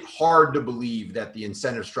find it hard to believe that the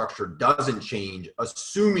incentive structure doesn't change,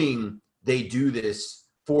 assuming they do this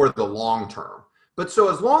for the long term. But so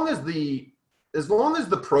as long as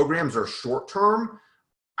the programs are short term,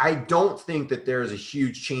 I don't think that there's a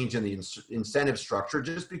huge change in the incentive structure,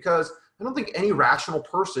 just because I don't think any rational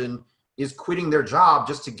person is quitting their job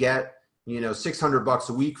just to get, $600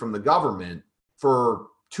 a week from the government for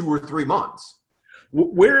 2 or 3 months.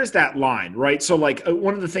 Where is that line, right? So like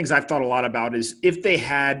one of the things I've thought a lot about is if they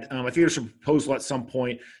had, I think there's a proposal at some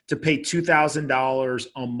point to pay $2,000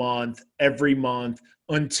 a month every month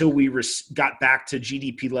until we got back to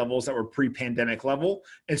GDP levels that were pre-pandemic level.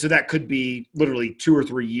 And so that could be literally 2 or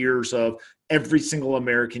 3 years of every single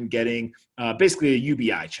American getting basically a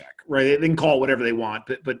UBI check, right? They can call it whatever they want,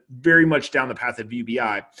 but very much down the path of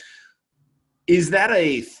UBI. Is that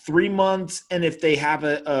a 3 months? And if they have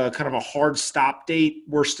a kind of a hard stop date,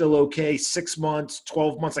 we're still okay? 6 months,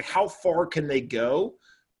 12 months? Like how far can they go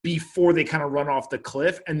before they kind of run off the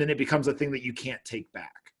cliff and then it becomes a thing that you can't take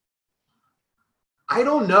back? I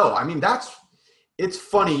don't know. I mean, it's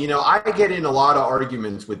funny. I get in a lot of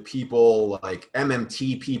arguments with people like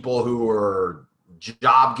MMT people who are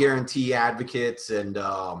job guarantee advocates and,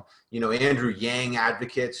 Andrew Yang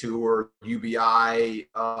advocates who are UBI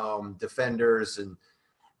defenders. And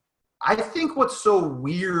I think what's so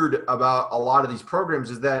weird about a lot of these programs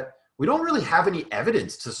is that we don't really have any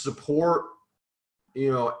evidence to support,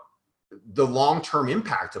 the long-term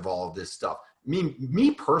impact of all of this stuff. I mean,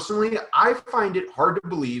 me personally, I find it hard to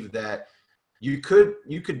believe that you could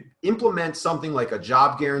implement something like a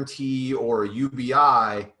job guarantee or a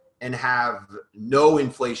UBI and have no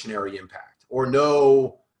inflationary impact or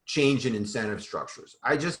no change in incentive structures.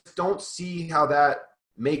 I just don't see how that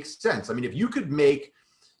makes sense. I mean, if you could make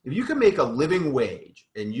a living wage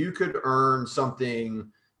and you could earn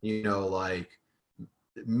something, like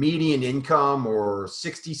median income or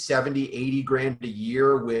 60, 70, 80 grand a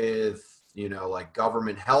year with, like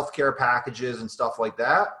government healthcare packages and stuff like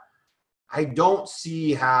that, I don't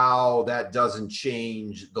see how that doesn't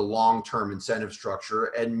change the long-term incentive structure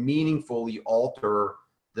and meaningfully alter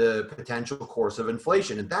the potential course of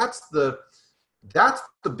inflation. And that's the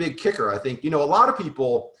big kicker. I think, a lot of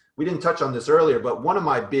people, we didn't touch on this earlier, but one of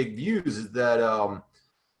my big views is that,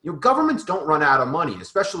 governments don't run out of money,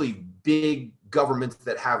 especially big governments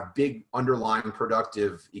that have big underlying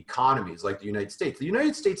productive economies like the United States. The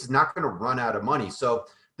United States is not going to run out of money. So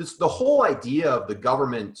the whole idea of the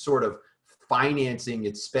government sort of financing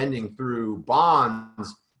its spending through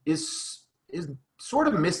bonds is sort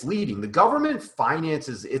of misleading. The government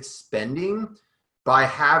finances its spending by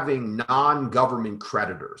having non-government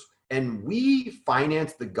creditors. And we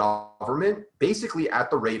finance the government basically at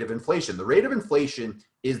the rate of inflation. The rate of inflation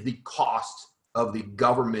is the cost of the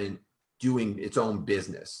government doing its own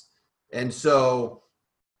business. And so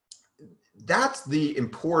that's the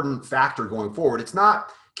important factor going forward. It's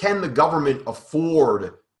not, can the government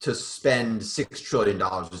afford to spend $6 trillion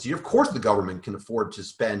this year? Of course the government can afford to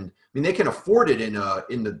spend. I mean, they can afford it in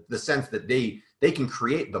the sense that they can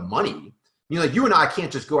create the money. Like you and I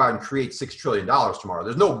can't just go out and create $6 trillion tomorrow.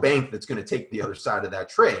 There's no bank that's going to take the other side of that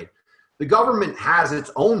trade. The government has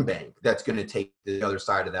its own bank that's going to take the other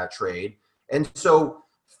side of that trade. And so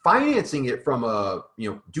financing it from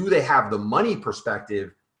do they have the money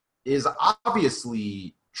perspective is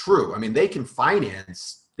obviously true. I mean, they could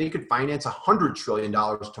finance $100 trillion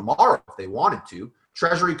tomorrow if they wanted to.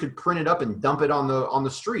 Treasury could print it up and dump it on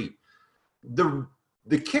the street. The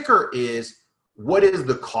kicker is, what is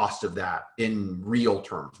the cost of that in real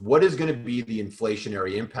terms? What is going to be the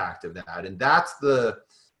inflationary impact of that? And that's the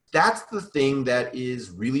thing that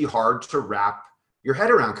is really hard to wrap your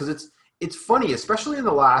head around, because it's funny, especially in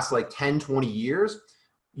the last like 10, 20 years,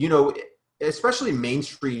 especially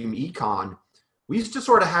mainstream econ, we used to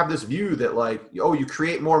sort of have this view that like, oh, you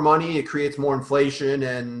create more money, it creates more inflation,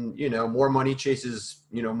 and, more money chases,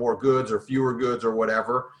 more goods or fewer goods or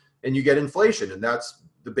whatever, and you get inflation. And that's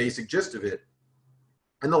the basic gist of it.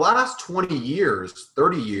 In the last 20 years,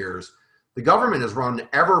 30 years, the government has run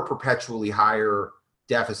ever perpetually higher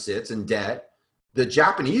deficits and debt. The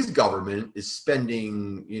Japanese government is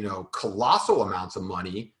spending, colossal amounts of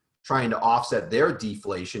money trying to offset their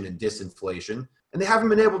deflation and disinflation, and they haven't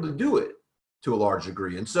been able to do it to a large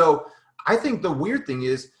degree. And so I think the weird thing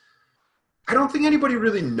is, I don't think anybody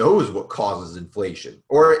really knows what causes inflation,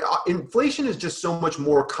 or inflation is just so much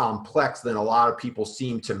more complex than a lot of people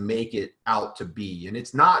seem to make it out to be. And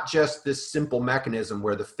it's not just this simple mechanism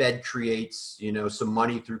where the Fed creates, some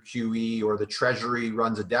money through QE, or the Treasury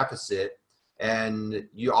runs a deficit and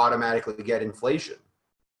you automatically get inflation.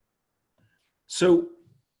 So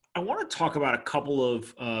I want to talk about a couple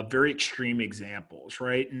of very extreme examples,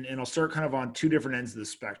 right? And I'll start kind of on two different ends of the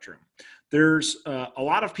spectrum. There's a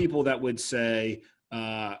lot of people that would say,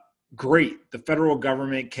 great, the federal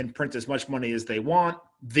government can print as much money as they want.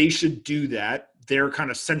 They should do that. They're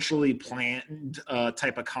kind of centrally planned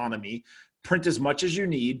type economy. Print as much as you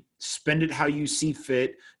need, spend it how you see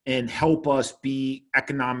fit, and help us be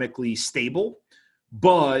economically stable.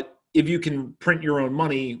 But if you can print your own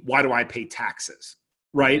money, why do I pay taxes?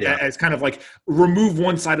 Right? Yeah. As kind of like remove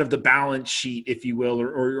one side of the balance sheet, if you will,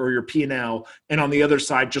 or your P&L, and on the other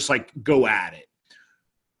side, just like go at it.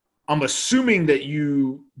 I'm assuming that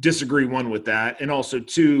you disagree, one, with that, and also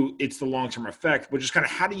two, it's the long-term effect, but just kind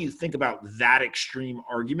of how do you think about that extreme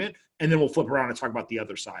argument? And then we'll flip around and talk about the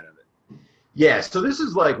other side of it. Yeah, so this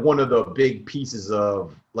is like one of the big pieces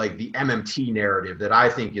of like the MMT narrative that I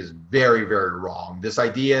think is very, very wrong. This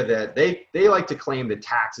idea that they like to claim that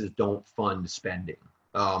taxes don't fund spending.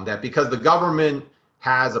 That because the government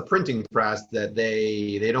has a printing press that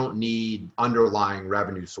they don't need underlying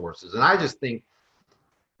revenue sources. And I just think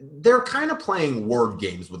they're kind of playing word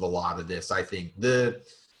games with a lot of this. I think the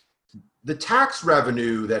tax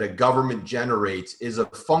revenue that a government generates is a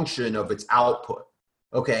function of its output.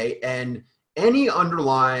 Okay. And any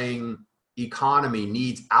underlying economy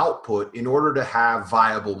needs output in order to have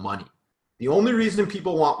viable money. The only reason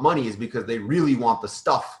people want money is because they really want the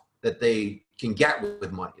stuff that they can get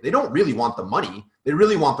with money. They don't really want the money. They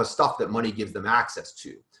really want the stuff that money gives them access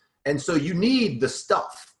to. And so you need the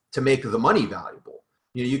stuff to make the money valuable.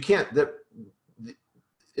 You can't,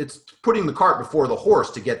 it's putting the cart before the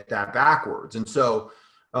horse to get that backwards. And so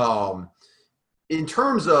in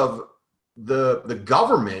terms of the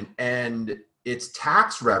government and its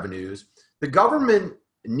tax revenues, the government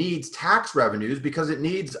needs tax revenues because it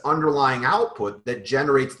needs underlying output that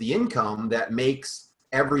generates the income that makes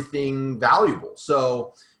everything valuable.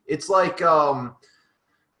 So it's like, I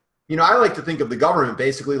like to think of the government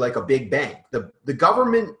basically like a big bank. The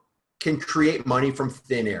government can create money from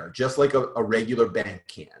thin air, just like a regular bank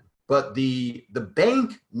can. But the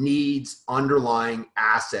bank needs underlying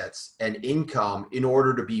assets and income in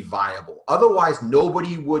order to be viable. Otherwise,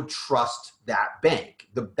 nobody would trust that bank.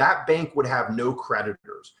 That bank would have no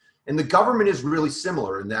creditors. And the government is really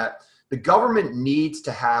similar in that the government needs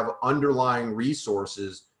to have underlying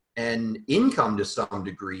resources and income to some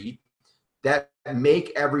degree that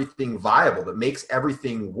make everything viable, that makes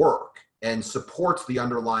everything work and supports the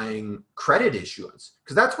underlying credit issuance.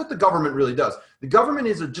 Because that's what the government really does. The government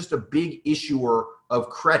is just a big issuer of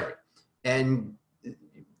credit. And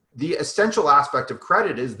the essential aspect of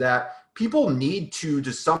credit is that people need to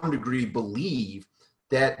some degree, believe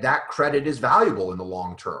that that credit is valuable in the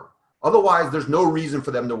long term. Otherwise, there's no reason for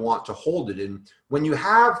them to want to hold it. And when you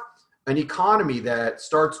have an economy that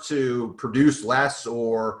starts to produce less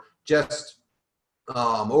or just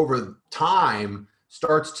over time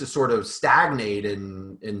starts to sort of stagnate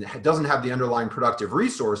and doesn't have the underlying productive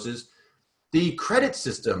resources, the credit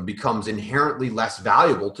system becomes inherently less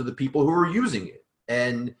valuable to the people who are using it.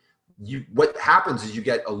 And what happens is you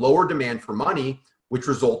get a lower demand for money, which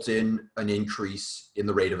results in an increase in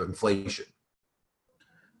the rate of inflation.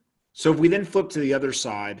 So if we then flip to the other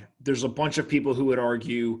side, there's a bunch of people who would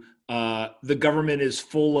argue the government is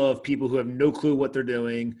full of people who have no clue what they're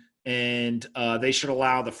doing, and they should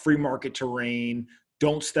allow the free market to reign.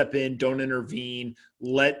 Don't step in, don't intervene,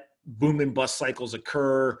 let boom and bust cycles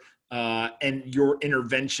occur, and your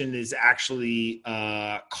intervention is actually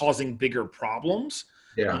causing bigger problems.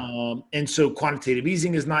 Yeah. And so quantitative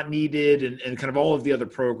easing is not needed, and kind of all of the other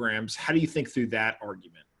programs. How do you think through that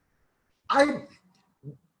argument?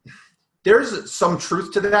 There's some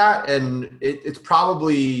truth to that, and there's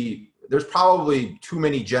probably too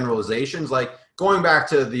many generalizations. Like going back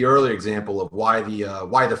to the earlier example of why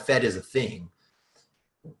the Fed is a thing.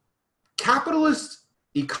 Capitalist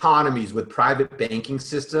economies with private banking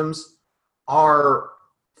systems are,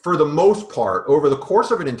 for the most part, over the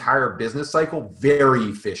course of an entire business cycle, very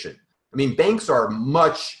efficient. I mean, banks are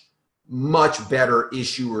much, much better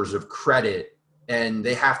issuers of credit, and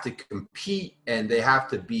they have to compete, and they have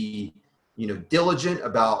to be, diligent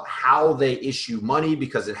about how they issue money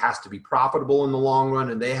because it has to be profitable in the long run,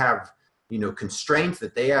 and they have, constraints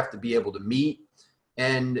that they have to be able to meet.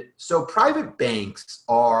 And so private banks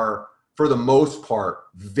are, for the most part,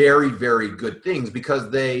 very, very good things because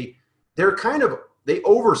they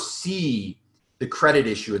oversee the credit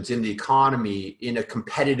issuance in the economy in a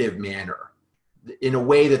competitive manner, in a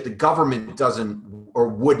way that the government doesn't or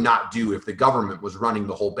would not do if the government was running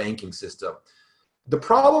the whole banking system. The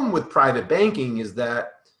problem with private banking is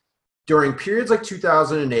that during periods like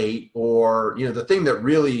 2008, or, the thing that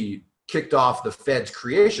really kicked off the Fed's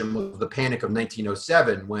creation was the panic of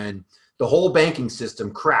 1907, when the whole banking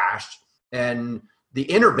system crashed and the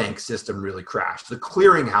interbank system really crashed. The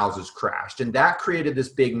clearinghouses crashed, and that created this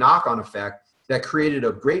big knock-on effect that created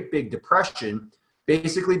a great big depression,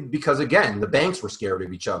 basically because, again, the banks were scared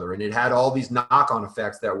of each other, and it had all these knock-on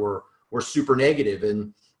effects that were super negative.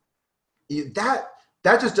 And that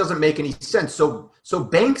just doesn't make any sense. So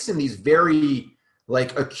banks in these very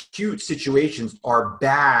acute situations are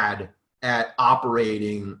bad at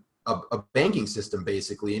operating a banking system,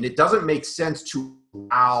 basically, and it doesn't make sense to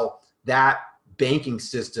allow that banking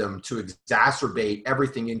system to exacerbate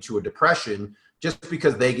everything into a depression just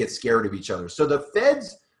because they get scared of each other. So the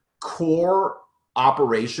Fed's core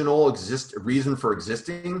operational reason for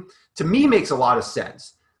existing, to me, makes a lot of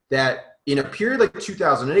sense. That in a period like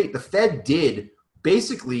 2008, the Fed did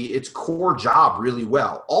basically its core job really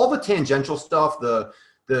well. All the tangential stuff, the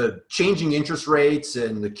changing interest rates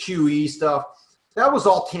and the QE stuff, that was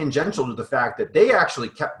all tangential to the fact that they actually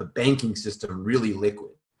kept the banking system really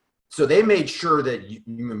liquid. So they made sure that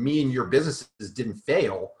me and your businesses didn't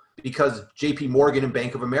fail because JP Morgan and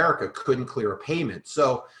Bank of America couldn't clear a payment.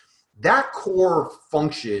 So that core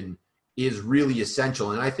function is really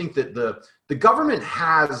essential. And I think that the government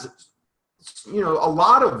has, a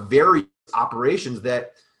lot of various operations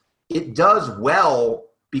that it does well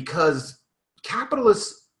because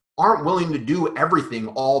capitalists aren't willing to do everything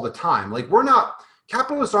all the time.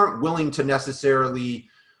 Capitalists aren't willing to necessarily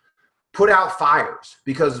put out fires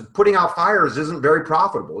because putting out fires isn't very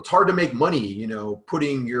profitable. It's hard to make money,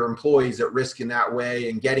 putting your employees at risk in that way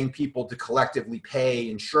and getting people to collectively pay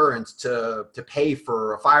insurance to pay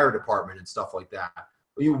for a fire department and stuff like that.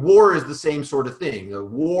 War is the same sort of thing. A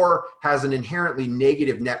war has an inherently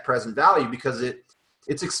negative net present value because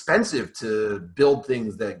it's expensive to build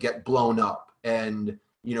things that get blown up and,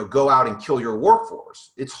 go out and kill your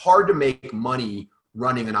workforce. It's hard to make money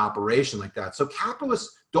running an operation like that. So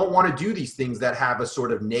capitalists don't want to do these things that have a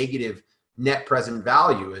sort of negative net present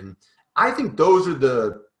value. And I think those are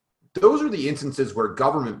the instances where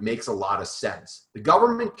government makes a lot of sense. The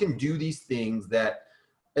government can do these things that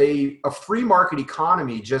a free market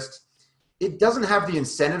economy it doesn't have the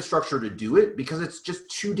incentive structure to do it because it's just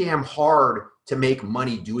too damn hard to make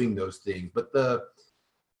money doing those things. But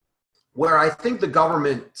where I think the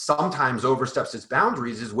government sometimes oversteps its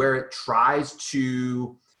boundaries is where it tries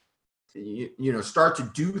to, start to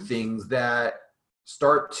do things that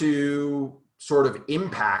start to sort of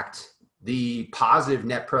impact the positive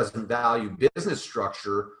net present value business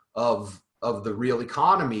structure of the real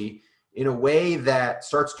economy in a way that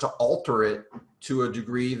starts to alter it to a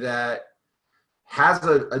degree that has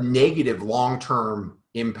a negative long-term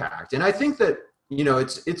impact. And I think that,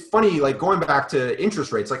 it's funny, going back to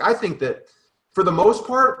interest rates, I think that for the most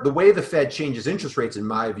part, the way the Fed changes interest rates, in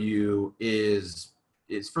my view, is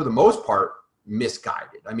for the most part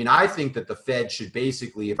misguided. I mean, I think that the Fed should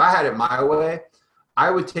basically, if I had it my way,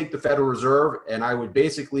 I would take the Federal Reserve and I would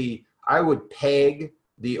peg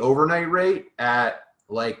the overnight rate at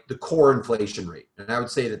the core inflation rate. And I would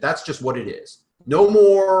say that that's just what it is. No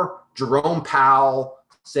more Jerome Powell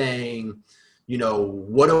saying,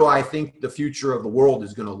 what do I think the future of the world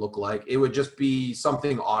is going to look like? It would just be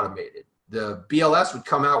something automated. The BLS would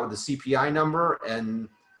come out with the CPI number and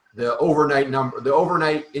the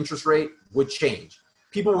overnight interest rate would change.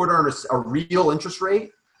 People would earn a real interest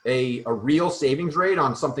rate, a real savings rate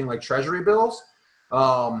on something like treasury bills.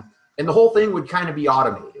 And the whole thing would kind of be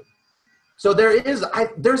automated. So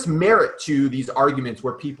there's merit to these arguments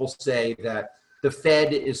where people say that the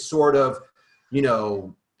Fed is sort of,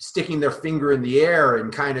 sticking their finger in the air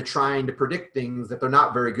and kind of trying to predict things that they're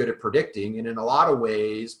not very good at predicting. And in a lot of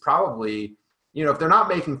ways, probably, if they're not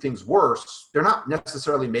making things worse, they're not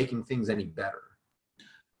necessarily making things any better.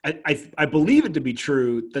 I believe it to be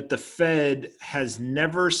true that the Fed has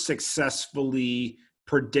never successfully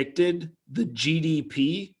predicted the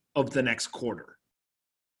GDP of the next quarter.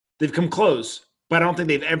 They've come close, but I don't think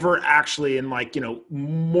they've ever actually, in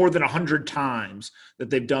more than 100 times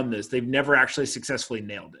that they've done this, they've never actually successfully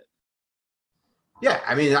nailed it. Yeah,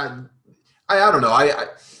 I mean, I don't know.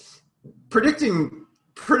 Predicting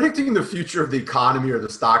the future of the economy or the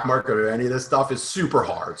stock market or any of this stuff is super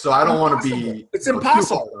hard. So I don't want to be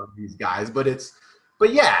impossible too hard on these guys, but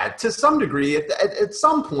yeah, to some degree, at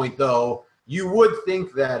some point though, you would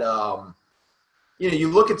think that you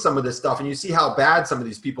look at some of this stuff and you see how bad some of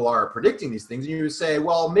these people are at predicting these things, and you would say,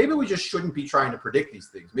 well, maybe we just shouldn't be trying to predict these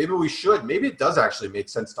things. Maybe we should. Maybe it does actually make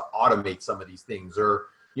sense to automate some of these things, or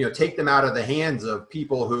take them out of the hands of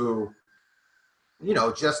people who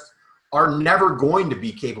just are never going to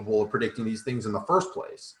be capable of predicting these things in the first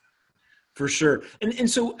place. For sure. And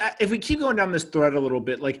so if we keep going down this thread a little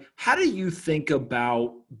bit, how do you think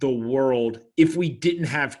about the world if we didn't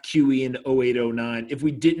have QE in 0809, if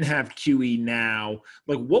we didn't have QE now?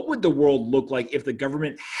 What would the world look like if the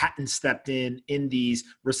government hadn't stepped in these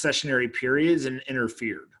recessionary periods and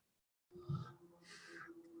interfered?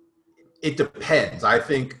 It depends. I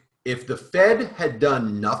think if the Fed had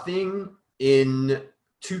done nothing in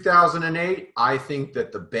 2008, I think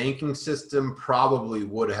that the banking system probably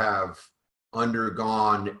would have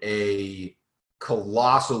undergone a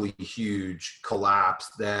colossally huge collapse,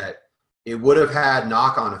 that it would have had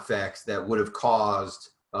knock-on effects that would have caused,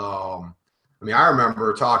 I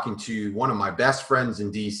remember talking to one of my best friends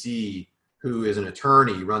in DC, who is an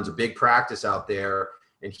attorney, runs a big practice out there.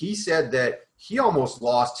 And he said that he almost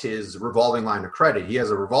lost his revolving line of credit. He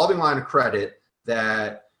has a revolving line of credit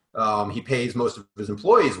that he pays most of his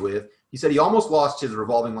employees with. He said he almost lost his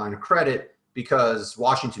revolving line of credit because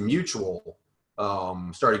Washington Mutual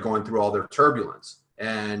started going through all their turbulence.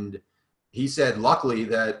 And he said, luckily,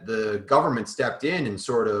 that the government stepped in and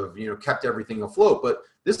sort of, kept everything afloat. But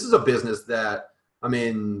this is a business that,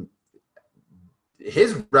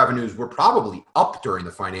 his revenues were probably up during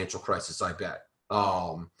the financial crisis, I bet,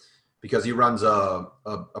 because he runs a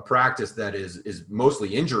practice that is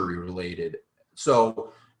mostly injury related.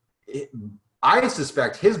 So I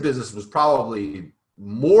suspect his business was probably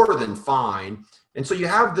more than fine. And so you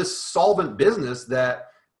have this solvent business that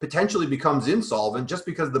potentially becomes insolvent just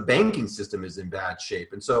because the banking system is in bad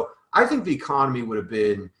shape. And so I think the economy would have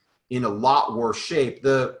been in a lot worse shape.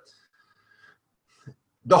 The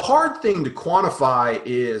hard thing to quantify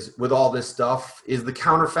is, with all this stuff, is the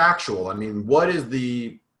counterfactual.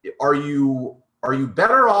 Are you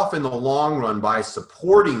better off in the long run by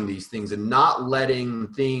supporting these things and not letting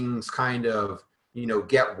things kind of,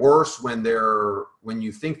 get worse when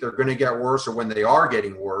you think they're going to get worse, or when they are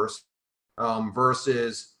getting worse,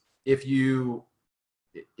 versus if you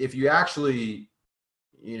actually,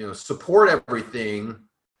 support everything,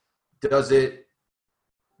 does it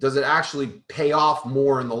actually pay off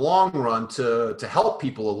more in the long run to help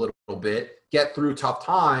people a little bit get through tough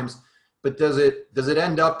times? But does it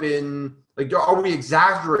end up in, are we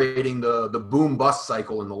exaggerating the boom bust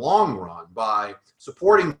cycle in the long run by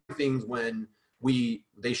supporting things when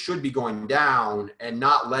they should be going down, and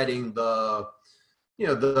not letting the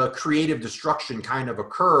creative destruction kind of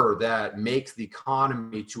occur that makes the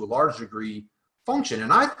economy to a large degree function?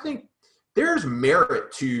 And I think there's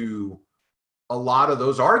merit to a lot of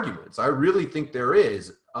those arguments. I really think there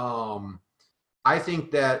is. I think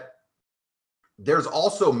that there's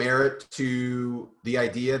also merit to the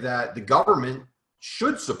idea that the government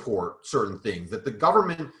should support certain things, that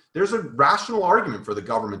there's a rational argument for the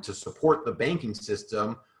government to support the banking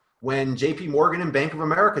system when JP Morgan and Bank of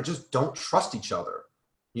America just don't trust each other.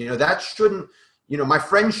 That shouldn't, my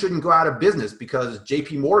friend shouldn't go out of business because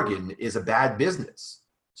JP Morgan is a bad business.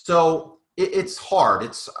 So it's hard.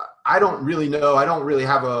 I don't really know. I don't really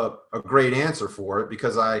have a great answer for it,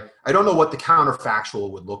 because I don't know what the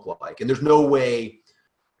counterfactual would look like, and there's no way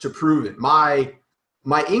to prove it. My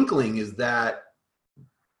inkling is that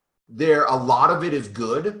a lot of it is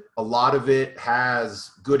good. A lot of it has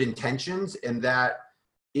good intentions, and that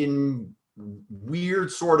in weird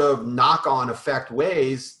sort of knock-on effect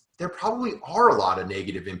ways, there probably are a lot of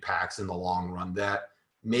negative impacts in the long run that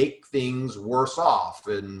make things worse off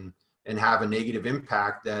and have a negative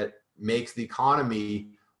impact that makes the economy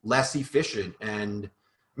less efficient. And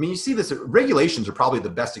I mean, you see this, regulations are probably the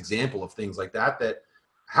best example of things like that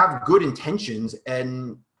have good intentions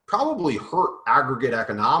and probably hurt aggregate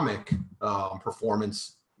economic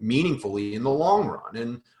performance meaningfully in the long run.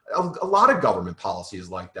 And a lot of government policy is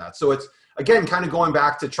like that. So it's, again, kind of going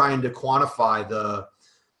back to trying to quantify the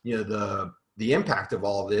impact of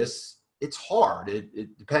all of this. It's hard.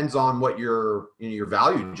 It depends on what your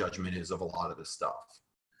value judgment is of a lot of this stuff.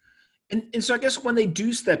 And so I guess when they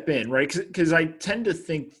do step in, right, because I tend to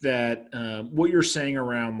think that what you're saying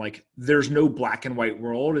around like there's no black and white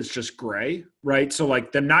world, it's just gray, right? So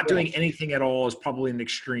like them not doing anything at all is probably an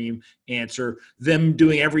extreme answer. Them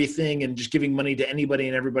doing everything and just giving money to anybody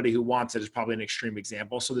and everybody who wants it is probably an extreme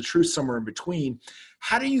example. So the truth's somewhere in between.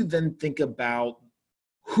 How do you then think about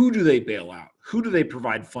who do they bail out? Who do they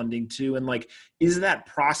provide funding to? And like, is that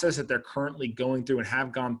process that they're currently going through and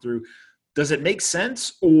have gone through, does it make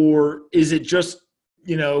sense, or is it just,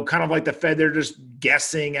 kind of like the Fed, they're just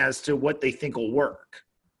guessing as to what they think will work?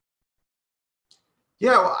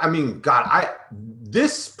 Yeah, well, I mean, God,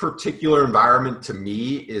 this particular environment to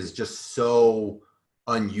me is just so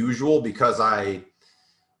unusual because the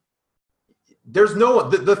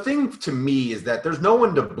thing to me is that there's no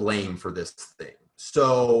one to blame for this thing.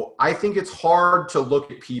 So I think it's hard to look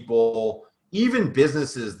at people, even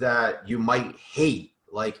businesses that you might hate,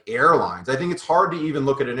 like airlines. I think it's hard to even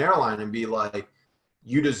look at an airline and be like,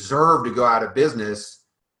 you deserve to go out of business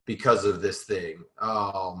because of this thing.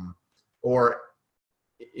 Or,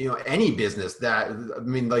 any business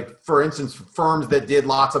like, for instance, firms that did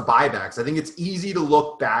lots of buybacks. I think it's easy to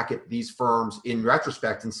look back at these firms in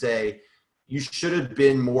retrospect and say, you should have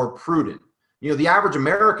been more prudent. The average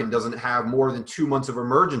American doesn't have more than 2 months of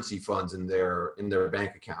emergency funds in their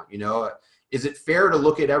bank account. Is it fair to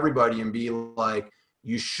look at everybody and be like,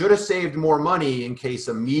 you should have saved more money in case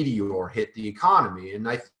a meteor hit the economy? And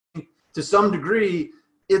I think to some degree,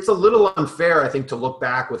 it's a little unfair, I think, to look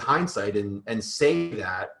back with hindsight and say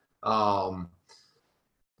that.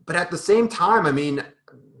 But at the same time, I mean,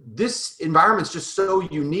 this environment's just so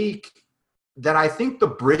unique that I think the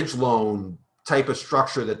bridge loan type of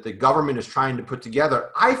structure that the government is trying to put together,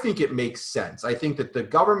 I think it makes sense. I think that the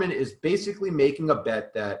government is basically making a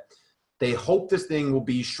bet that they hope this thing will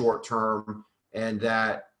be short term, and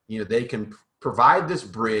that they can provide this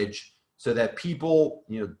bridge so that people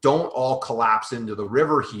don't all collapse into the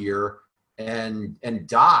river here and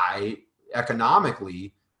die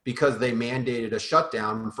economically because they mandated a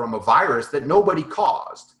shutdown from a virus that nobody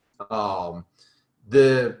caused. But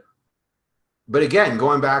again,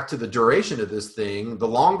 going back to the duration of this thing, the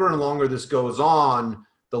longer and longer this goes on,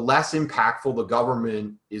 the less impactful the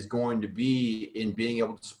government is going to be in being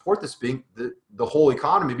able to support this the whole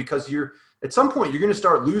economy, because at some point, you're going to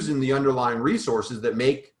start losing the underlying resources that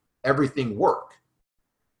make everything work.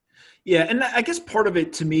 Yeah. And I guess part of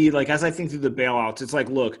it to me, like, as I think through the bailouts, it's like,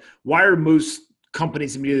 look, why are most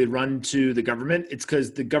companies immediately run to the government? It's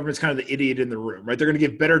because the government's kind of the idiot in the room, right? They're going to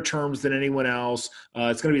give better terms than anyone else.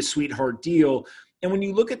 It's going to be a sweetheart deal. And when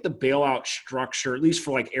you look at the bailout structure, at least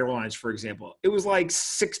for like airlines, for example, it was like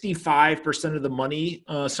 65% of the money,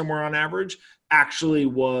 somewhere on average, actually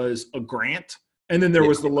was a grant. And then there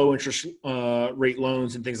was the low interest rate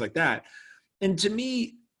loans and things like that. And to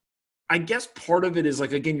me, I guess part of it is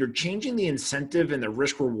like, again, you're changing the incentive and the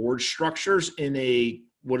risk reward structures in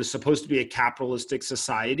what is supposed to be a capitalistic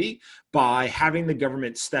society by having the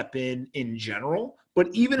government step in general. But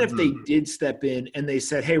even if they did step in and they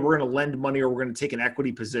said, hey, we're going to lend money or we're going to take an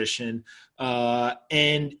equity position,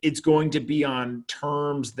 and it's going to be on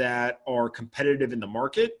terms that are competitive in the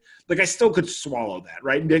market, like I still could swallow that,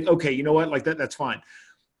 right? And be like, okay, you know what? Like that's fine.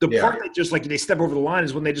 The part that just like they step over the line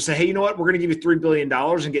is when they just say, hey, you know what? We're going to give you $3 billion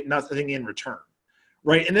and get nothing in return,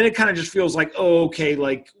 right? And then it kind of just feels like, oh, okay,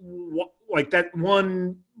 like that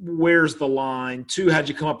one, where's the line? Two, how'd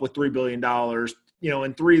you come up with $3 billion?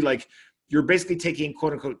 And three, like you're basically taking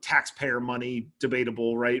quote unquote taxpayer money,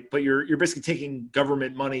 debatable, right? But you're basically taking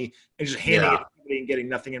government money and just handing it to somebody and getting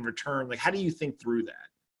nothing in return. Like, how do you think through that?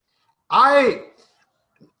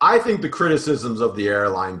 I think the criticisms of the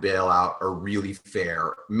airline bailout are really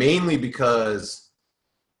fair, mainly because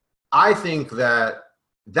I think that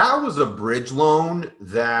was a bridge loan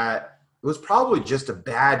that was probably just a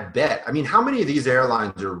bad bet. I mean, how many of these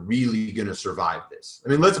airlines are really going to survive this? I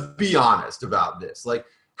mean, let's be honest about this. Like,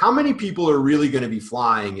 how many people are really going to be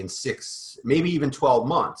flying in 6, maybe even 12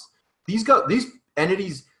 months? These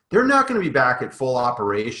entities, they're not going to be back at full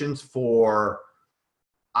operations for,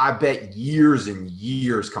 I bet, years and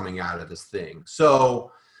years coming out of this thing.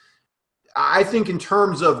 So I think in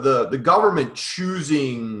terms of the government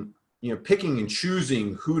choosing, picking and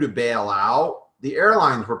choosing who to bail out, the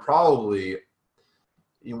airlines were probably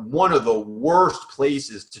one of the worst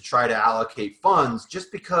places to try to allocate funds,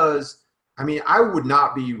 just because, I mean, I would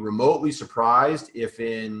not be remotely surprised if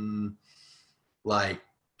in like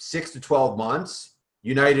 6 to 12 months,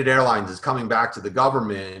 United Airlines is coming back to the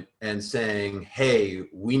government and saying, hey,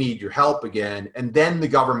 we need your help again. And then the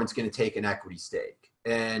government's going to take an equity stake.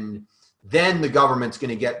 And then the government's going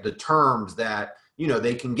to get the terms that,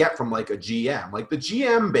 they can get from like a GM. Like the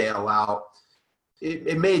GM bailout,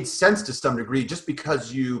 it made sense to some degree just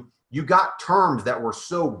because you got terms that were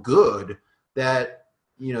so good that,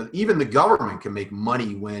 even the government can make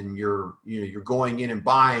money when you're going in and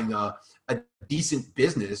buying a decent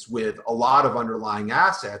business with a lot of underlying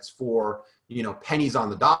assets for, pennies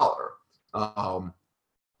on the dollar.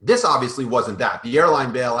 This obviously wasn't that. The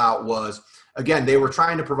airline bailout was, again, they were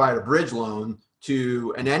trying to provide a bridge loan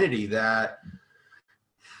to an entity that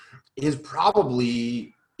is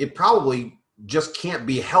probably just can't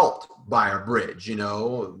be helped by a bridge.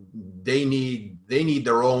 They need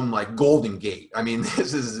their own like Golden Gate. I mean,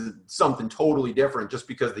 this is something totally different just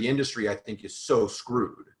because the industry, I think, is so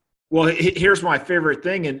screwed. Well, here's my favorite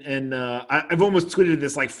thing, and I've almost tweeted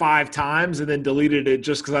this like 5 times and then deleted it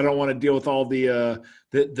just because I don't want to deal with all the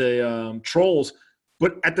trolls.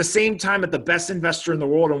 But at the same time, at the best investor in the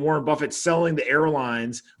world and Warren Buffett selling the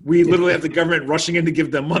airlines, we literally have the government rushing in to give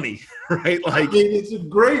them money, right? Like, I mean, it's a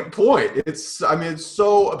great point. It's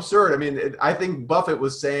so absurd. I mean, I think Buffett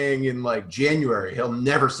was saying in like January, he'll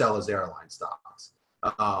never sell his airline stocks.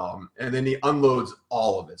 And then he unloads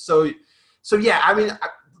all of it. So yeah, I mean,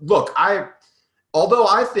 look, I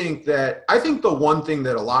think the one thing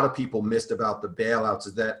that a lot of people missed about the bailouts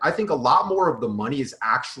is that I think a lot more of the money is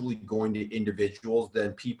actually going to individuals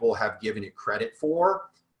than people have given it credit for.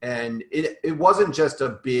 And it wasn't just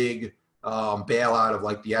a big bailout of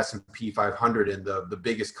like the S&P 500 and the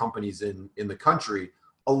biggest companies in the country.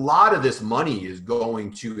 A lot of this money is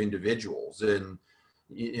going to individuals. And,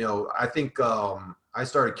 I think I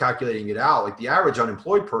started calculating it out. Like the average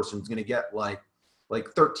unemployed person is going to get like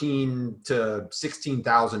 $13,000 to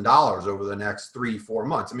 $16,000 over the next 3-4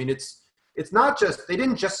 months. I mean, it's not just, they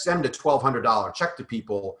didn't just send a $1,200 check to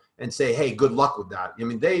people and say, hey, good luck with that. I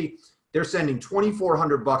mean, they're sending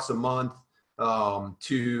 $2,400 a month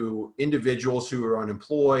to individuals who are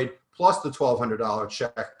unemployed, plus the $1,200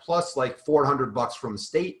 check, plus like $400 from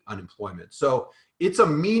state unemployment. So it's a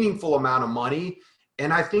meaningful amount of money.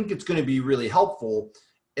 And I think it's going to be really helpful.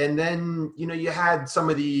 And then, you had some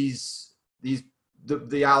of the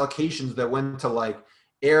allocations that went to like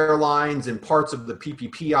airlines, and parts of the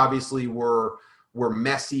PPP obviously were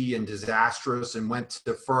messy and disastrous and went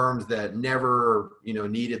to firms that never,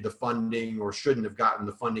 needed the funding or shouldn't have gotten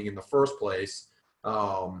the funding in the first place.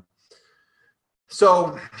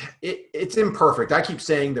 So it's imperfect. I keep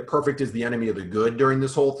saying that perfect is the enemy of the good during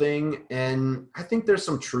this whole thing. And I think there's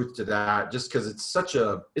some truth to that, just because it's such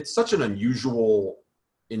an unusual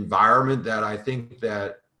environment that I think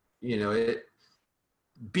that,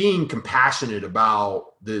 being compassionate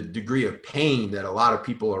about the degree of pain that a lot of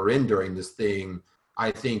people are in during this thing,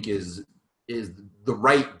 I think is the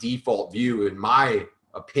right default view, in my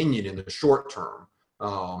opinion, in the short term.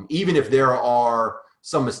 Even if there are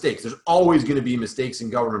some mistakes, there's always going to be mistakes in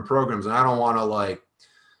government programs. And I don't want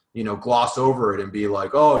to gloss over it and be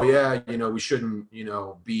like, oh yeah, we shouldn't,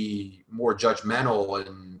 be more judgmental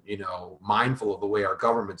and, mindful of the way our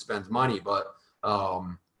government spends money. But,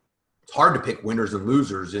 it's hard to pick winners and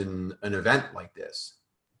losers in an event like this.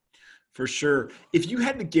 For sure. If you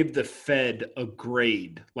had to give the Fed a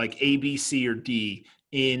grade, like A, B, C, or D,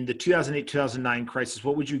 in the 2008-2009 crisis,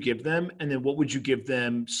 what would you give them? And then what would you give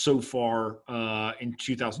them so far in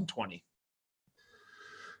 2020?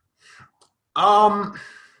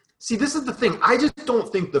 See, this is the thing. I just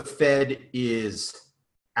don't think the Fed is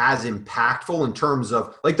as impactful in terms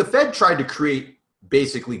of, like, the Fed tried to create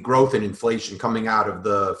basically growth and inflation coming out of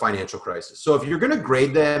the financial crisis. So if you're going to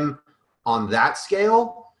grade them on that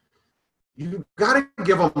scale, you got to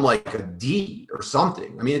give them like a D or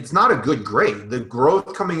something. I mean, it's not a good grade. The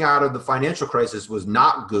growth coming out of the financial crisis was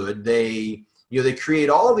not good. They create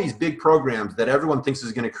all these big programs that everyone thinks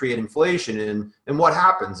is going to create inflation, and what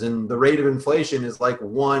happens? And the rate of inflation is like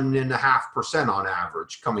 1.5% on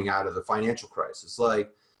average coming out of the financial crisis.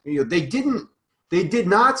 Like, they did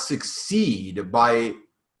not succeed by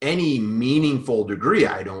any meaningful degree,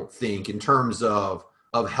 I don't think, in terms of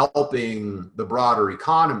helping the broader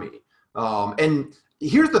economy. And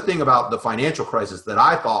here's the thing about the financial crisis that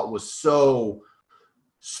I thought was so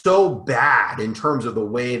bad in terms of the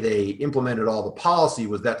way they implemented all the policy,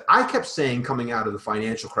 was that I kept saying coming out of the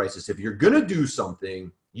financial crisis, if you're going to do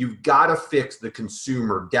something, you've got to fix the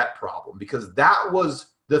consumer debt problem, because that was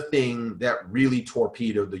the thing that really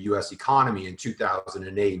torpedoed the US economy in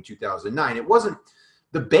 2008 and 2009. It wasn't,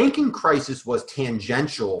 the banking crisis was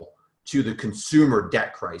tangential to the consumer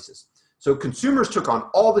debt crisis. So consumers took on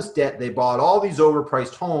all this debt, they bought all these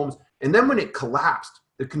overpriced homes, and then when it collapsed,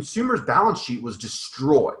 the consumer's balance sheet was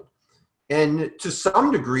destroyed. And to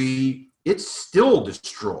some degree, it's still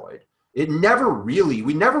destroyed. We never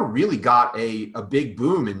really got a big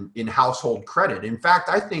boom in household credit. In fact,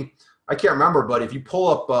 I can't remember, but if you pull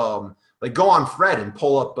up, go on Fred and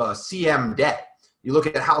pull up CM debt, you look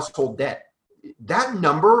at household debt, that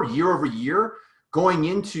number year over year going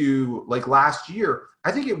into like last year,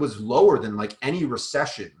 I think it was lower than like any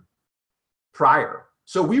recession prior.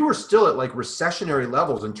 So we were still at like recessionary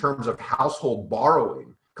levels in terms of household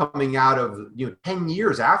borrowing coming out of 10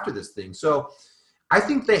 years after this thing. So I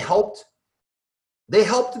think they helped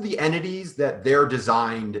the entities that they're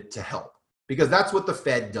designed to help, because that's what the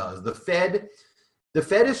Fed does. The Fed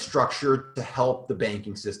is structured to help the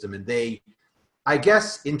banking system, and I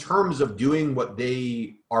guess in terms of doing what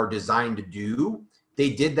they are designed to do, they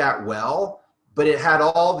did that well, but it had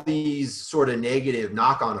all these sort of negative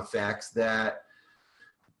knock-on effects that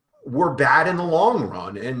were bad in the long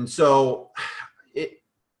run. And so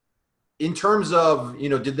in terms of,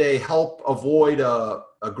 did they help avoid a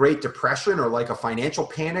Great Depression or like a financial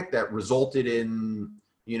panic that resulted in,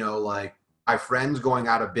 like my friends going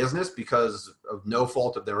out of business because of no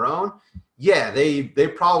fault of their own? Yeah, they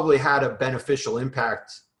probably had a beneficial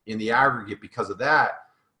impact in the aggregate because of that.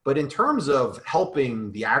 But in terms of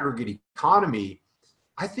helping the aggregate economy,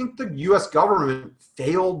 I think the U.S. government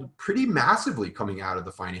failed pretty massively coming out of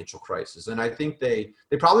the financial crisis. And I think they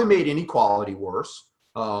probably made inequality worse,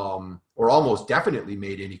 or almost definitely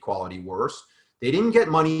made inequality worse. They didn't get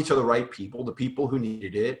money to the right people, the people who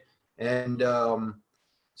needed it. And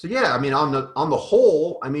so, yeah, I mean, on the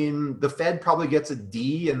whole, I mean, the Fed probably gets a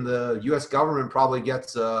D and the U.S. government probably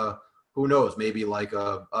gets who knows, maybe like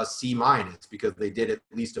a C-, because they did at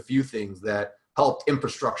least a few things that helped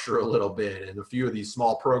infrastructure a little bit, and a few of these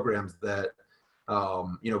small programs that,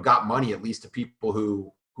 got money at least to people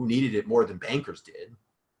who needed it more than bankers did.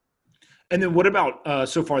 And then what about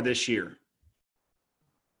so far this year?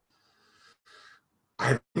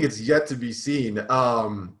 I think it's yet to be seen.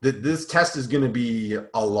 This test is going to be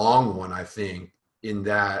a long one, I think, in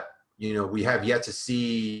that, we have yet to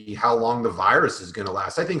see how long the virus is going to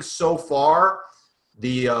last. I think so far,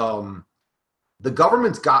 the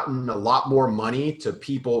government's gotten a lot more money to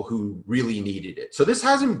people who really needed it. So this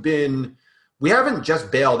we haven't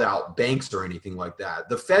just bailed out banks or anything like that.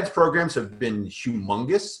 The Fed's programs have been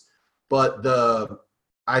humongous, but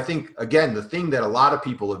I think, again, the thing that a lot of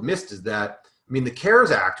people have missed is that, I mean, the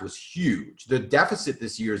CARES Act was huge. The deficit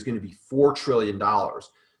this year is going to be $4 trillion.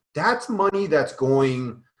 That's money that's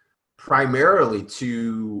going primarily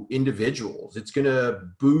to individuals. It's going to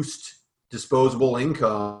boost disposable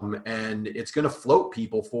income, and it's going to float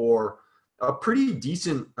people for a pretty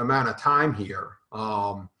decent amount of time here.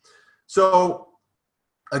 So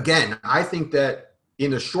again, I think that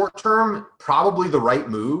in the short term, probably the right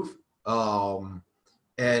move,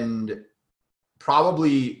 and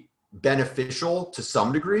probably beneficial to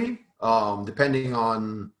some degree, depending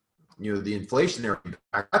on, the inflationary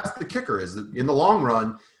impact. That's the kicker, is that in the long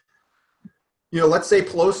run, let's say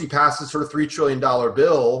Pelosi passes her $3 trillion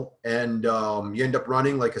bill, and you end up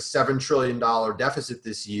running like a $7 trillion deficit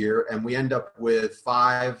this year, and we end up with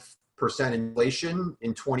 5% inflation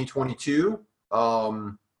in 2022.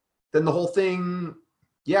 Then the whole thing,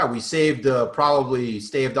 we probably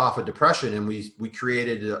staved off a depression, and we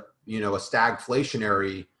created a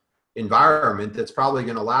stagflationary environment that's probably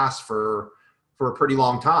going to last for a pretty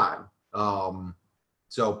long time.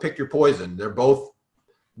 So pick your poison.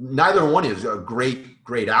 Neither one is a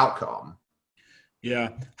great outcome.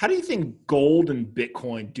 Yeah. How do you think gold and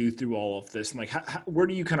Bitcoin do through all of this? And like, where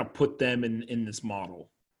do you kind of put them in this model?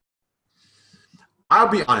 I'll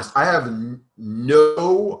be honest. I have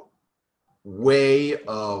no way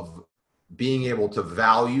of being able to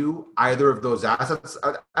value either of those assets.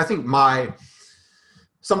 I think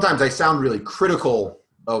sometimes I sound really critical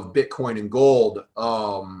of Bitcoin and gold.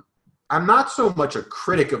 I'm not so much a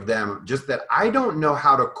critic of them, just that I don't know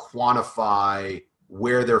how to quantify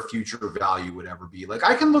where their future value would ever be. Like,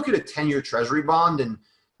 I can look at a 10-year treasury bond, and,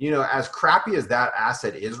 as crappy as that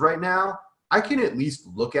asset is right now, I can at least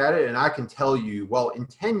look at it and I can tell you, well, in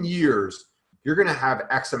 10 years, you're going to have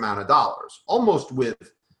X amount of dollars, almost with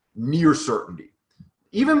near certainty.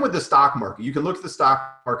 Even with the stock market, you can look at the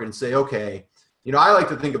stock market and say, okay, I like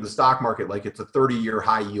to think of the stock market like it's a 30-year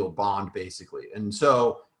high yield bond, basically. And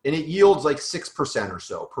it yields like 6% or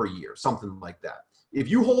so per year, something like that. If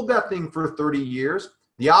you hold that thing for 30 years,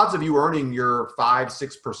 the odds of you earning your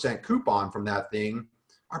 5-6% coupon from that thing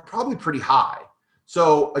are probably pretty high.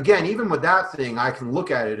 So again, even with that thing, I can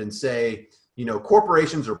look at it and say,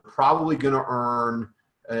 corporations are probably going to earn,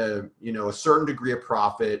 a certain degree of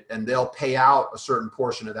profit, and they'll pay out a certain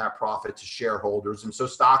portion of that profit to shareholders. And so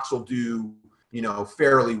stocks will do,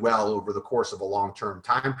 fairly well over the course of a long-term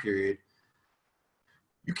time period.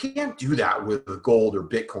 You can't do that with gold or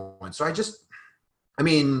Bitcoin. So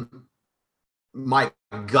my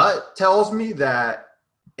gut tells me that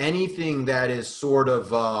anything that is sort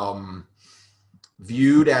of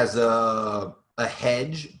viewed as a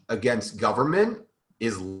hedge against government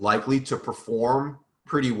is likely to perform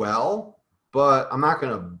pretty well, but I'm not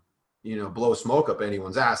going to, blow smoke up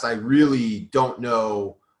anyone's ass. I really don't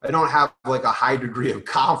know. I don't have like a high degree of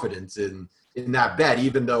confidence in that bet,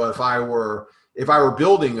 even though if I were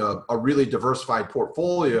building a really diversified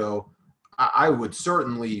portfolio, I would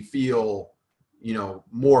certainly feel,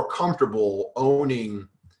 more comfortable owning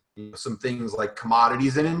some things like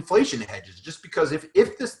commodities and inflation hedges, just because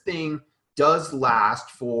if this thing does last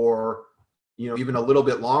for, even a little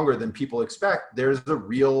bit longer than people expect, there's a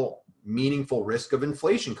real meaningful risk of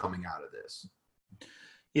inflation coming out of this.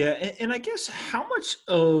 Yeah. And I guess how much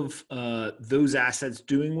of those assets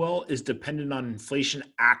doing well is dependent on inflation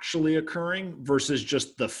actually occurring versus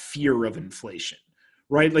just the fear of inflation,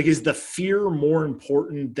 right? Like, is the fear more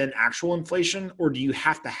important than actual inflation, or do you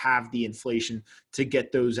have to have the inflation to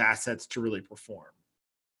get those assets to really perform?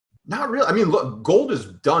 Not really. I mean, look, gold has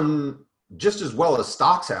done just as well as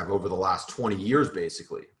stocks have over the last 20 years,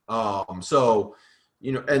 basically. And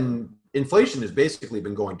inflation has basically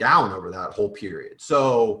been going down over that whole period.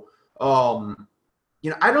 So, I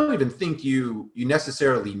don't even think you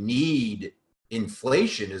necessarily need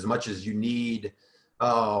inflation as much as you need,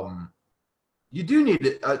 you do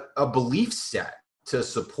need a belief set to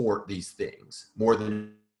support these things more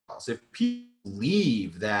than else. If people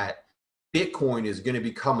believe that Bitcoin is going to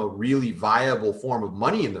become a really viable form of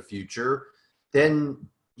money in the future, then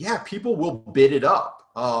yeah, people will bid it up.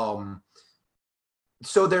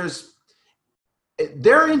 So they're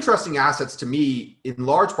interesting assets to me in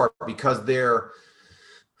large part because they're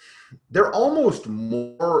almost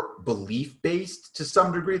more belief based to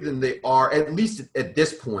some degree than they are, at least at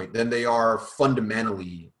this point, than they are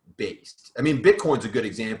fundamentally based. I mean, Bitcoin's a good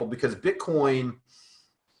example because Bitcoin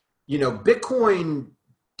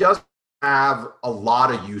doesn't have a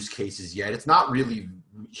lot of use cases yet. It's not really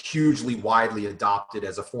hugely widely adopted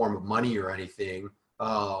as a form of money or anything.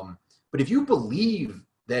 But if you believe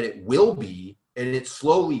that it will be, and it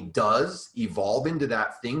slowly does evolve into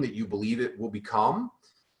that thing that you believe it will become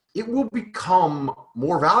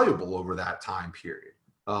more valuable over that time period.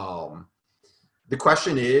 The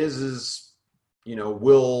question is,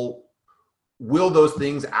 will those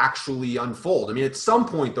things actually unfold? I mean, at some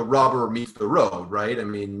point the rubber meets the road, right? I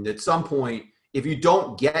mean, at some point, if you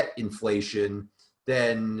don't get inflation,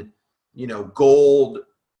 then, gold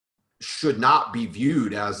should not be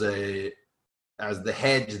viewed as the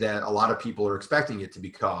hedge that a lot of people are expecting it to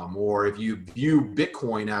become. Or if you view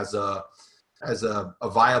Bitcoin as a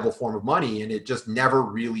viable form of money and it just never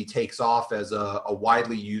really takes off as a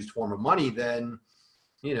widely used form of money, then,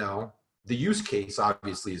 the use case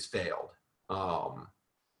obviously has failed.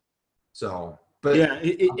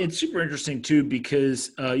 It's super interesting too,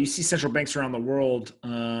 because you see central banks around the world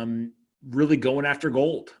really going after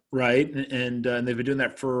gold, right? And they've been doing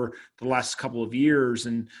that for the last couple of years.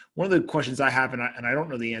 And one of the questions I have, and I don't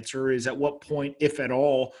know the answer, is at what point, if at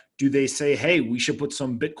all, do they say, hey, we should put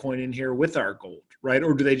some Bitcoin in here with our gold, right?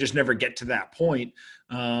 Or do they just never get to that point?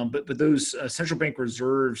 But those central bank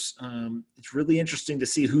reserves, it's really interesting to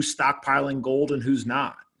see who's stockpiling gold and who's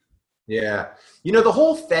not. Yeah. The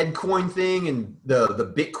whole Fed coin thing and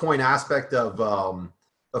the Bitcoin aspect of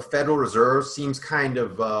Federal Reserve seems kind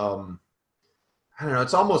of, I don't know,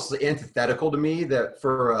 it's almost antithetical to me that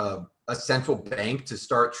for a central bank to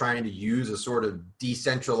start trying to use a sort of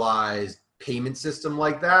decentralized payment system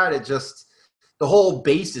like that. It just, the whole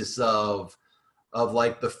basis of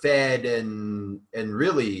like the Fed and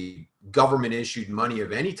really government issued money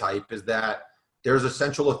of any type is that there's a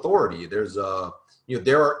central authority. There's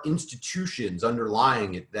there are institutions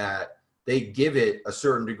underlying it that they give it a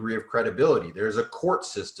certain degree of credibility. There's a court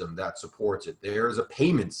system that supports it. There's a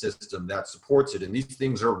payment system that supports it. And these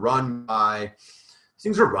things are run by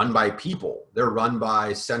people. They're run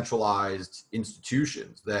by centralized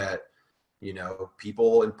institutions that,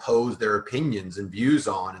 people impose their opinions and views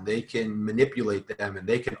on, and they can manipulate them and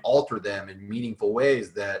they can alter them in meaningful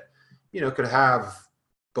ways that, could have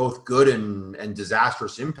both good and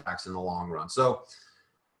disastrous impacts in the long run. So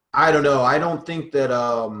I don't know. I don't think that,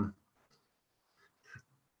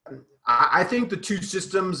 I think the two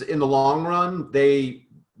systems in the long run,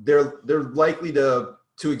 they're likely to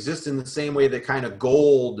exist in the same way that kind of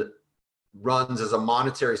gold runs as a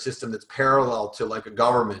monetary system that's parallel to like a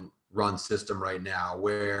government run system right now,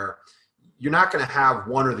 where you're not going to have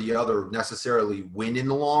one or the other necessarily win in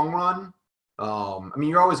the long run. I mean,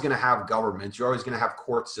 you're always going to have governments, you're always going to have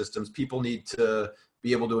court systems. People need to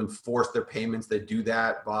be able to enforce their payments. They do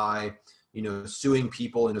that by, suing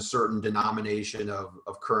people in a certain denomination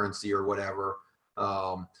of currency or whatever.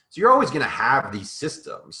 So you're always going to have these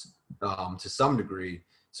systems to some degree.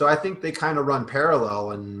 So I think they kind of run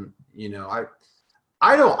parallel, and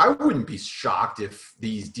I wouldn't be shocked if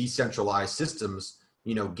these decentralized systems,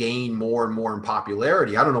 gain more and more in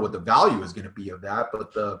popularity. I don't know what the value is going to be of that,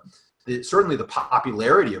 but certainly the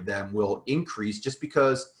popularity of them will increase, just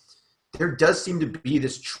because there does seem to be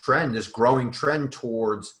this trend, this growing trend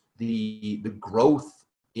towards the growth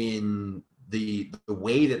in the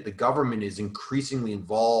way that the government is increasingly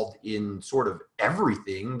involved in sort of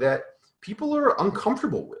everything that people are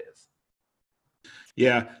uncomfortable with.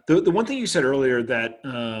 Yeah. The one thing you said earlier that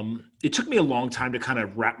it took me a long time to kind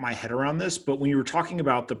of wrap my head around this, but when you were talking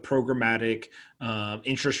about the programmatic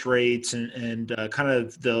interest rates and kind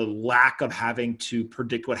of the lack of having to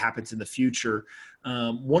predict what happens in the future,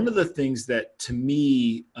 one of the things that to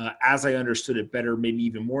me, as I understood it better, made me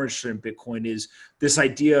even more interested in Bitcoin is this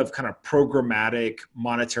idea of kind of programmatic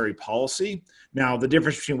monetary policy. Now, the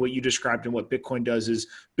difference between what you described and what Bitcoin does is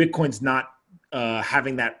Bitcoin's not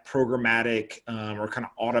having that programmatic or kind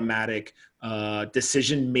of automatic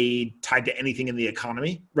decision made tied to anything in the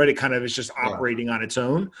economy, right? It kind of is just operating on its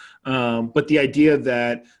own. But the idea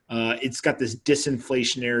that it's got this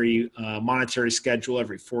disinflationary monetary schedule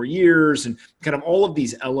every 4 years and kind of all of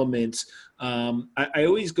these elements, I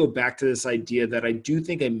always go back to this idea that I do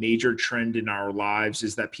think a major trend in our lives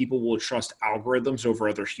is that people will trust algorithms over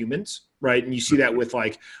other humans, right? And you see that with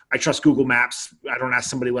I trust Google Maps. I don't ask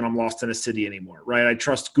somebody when I'm lost in a city anymore, right? I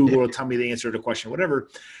trust Google to tell me the answer to a question, whatever.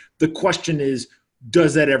 The question is,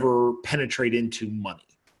 does that ever penetrate into money,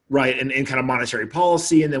 right? And kind of monetary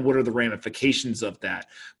policy, and then what are the ramifications of that?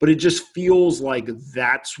 But it just feels like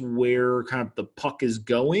that's where kind of the puck is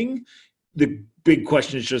going. The big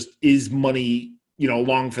question is just, is money,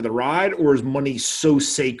 along for the ride, or is money so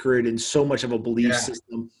sacred and so much of a belief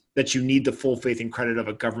system that you need the full faith and credit of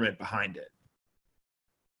a government behind it?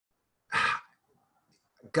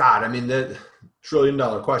 God, I mean, the $1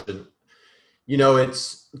 trillion question.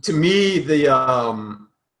 It's, to me, the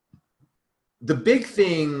big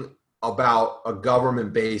thing about a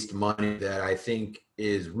government-based money that I think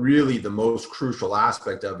is really the most crucial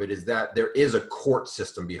aspect of it is that there is a court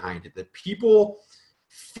system behind it, that people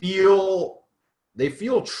feel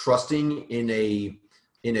trusting in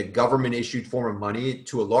a government-issued form of money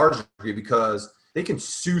to a large degree, because they can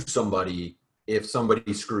sue somebody if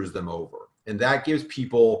somebody screws them over. And that gives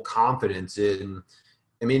people confidence in,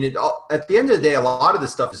 at the end of the day, a lot of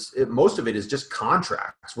this stuff most of it is just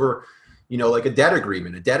contracts. We're, like a debt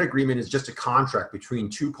agreement. A debt agreement is just a contract between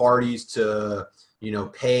two parties to,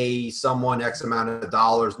 pay someone X amount of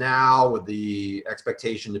dollars now with the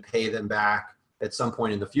expectation to pay them back at some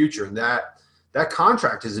point in the future. And that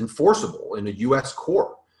contract is enforceable in a U.S.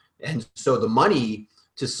 court. And so the money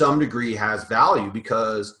to some degree has value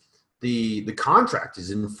because the contract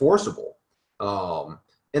is enforceable.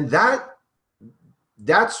 And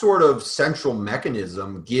that sort of central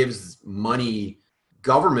mechanism gives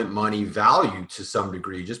government money value to some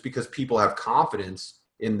degree, just because people have confidence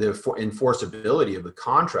in the enforceability of the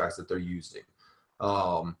contracts that they're using.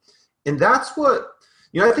 And that's what,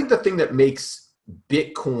 I think the thing that makes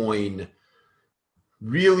Bitcoin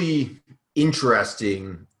really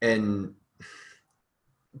interesting and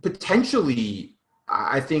potentially,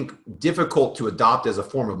 I think, difficult to adopt as a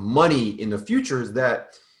form of money in the future is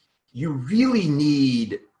that you really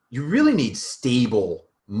need stable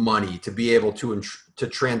money to be able to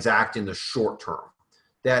transact in the short term.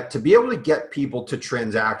 That to be able to get people to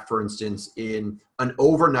transact, for instance, in an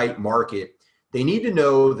overnight market, they need to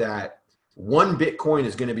know that one Bitcoin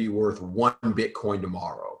is going to be worth one Bitcoin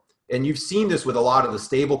tomorrow. And you've seen this with a lot of the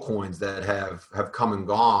stable coins that have come and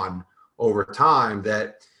gone over time,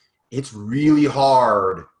 that it's really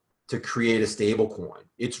hard to create a stable coin.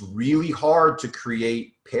 It's really hard to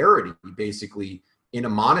create parity, basically, in a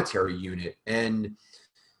monetary unit. And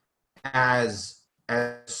as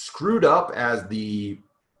screwed up as the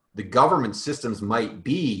government systems might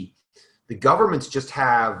be, the governments just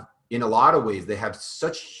have, in a lot of ways, they have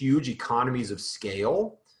such huge economies of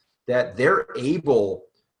scale that they're able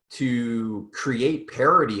to create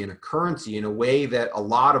parity in a currency in a way that a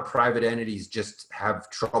lot of private entities just have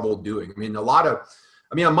trouble doing. A lot of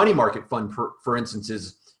I mean, a money market fund, for instance,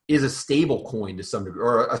 is a stable coin to some degree,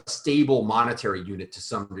 or a stable monetary unit to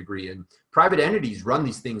some degree. And private entities run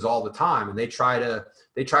these things all the time, and they try to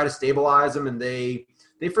stabilize them, and they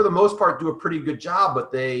for the most part do a pretty good job,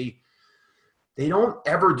 but they don't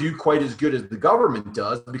ever do quite as good as the government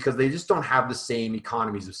does, because they just don't have the same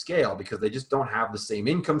economies of scale, because they just don't have the same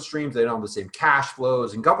income streams. They don't have the same cash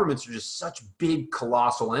flows, and governments are just such big,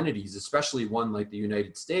 colossal entities, especially one like the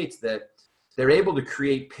United States, that they're able to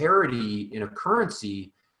create parity in a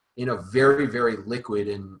currency in a very, very liquid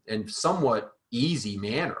and somewhat easy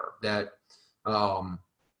manner that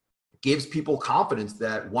gives people confidence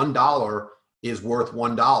that $1 is worth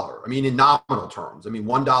 $1. I mean, in nominal terms, I mean,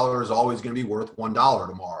 $1 is always going to be worth $1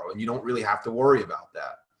 tomorrow, and you don't really have to worry about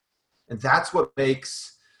that. And that's what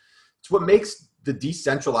makes the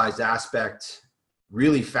decentralized aspect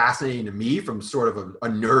really fascinating to me, from sort of a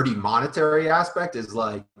nerdy monetary aspect, is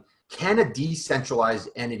like, can a decentralized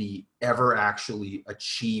entity ever actually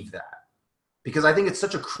achieve that? Because I think it's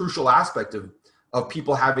such a crucial aspect of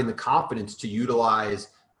people having the confidence to utilize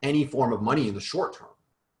any form of money in the short term.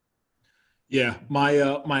 Yeah,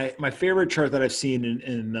 my favorite chart that I've seen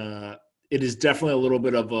in it is definitely a little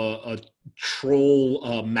bit of a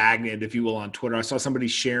troll magnet, if you will, on Twitter. I saw somebody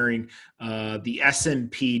sharing the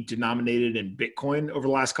S&P denominated in Bitcoin over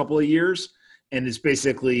the last couple of years, and it's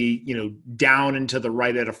basically, down and to the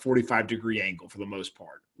right at a 45-degree angle for the most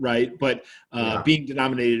part, right? But being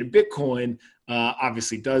denominated in Bitcoin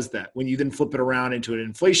obviously does that. When you then flip it around into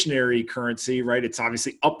an inflationary currency, right, it's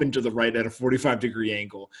obviously up and to the right at a 45-degree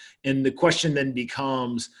angle. And the question then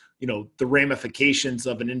becomes, the ramifications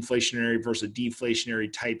of an inflationary versus a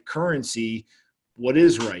deflationary type currency. What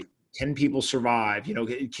is right? Can people survive?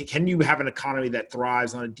 Can you have an economy that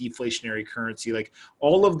thrives on a deflationary currency? Like,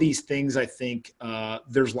 all of these things, I think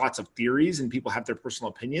there's lots of theories and people have their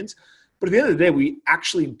personal opinions, but at the end of the day, we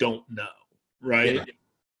actually don't know, right? Yeah,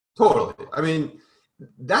 totally. I mean,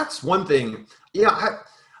 that's one thing. Yeah,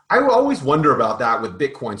 I always wonder about that with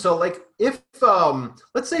Bitcoin. So, like, if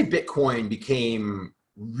let's say Bitcoin became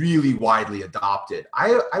really widely adopted,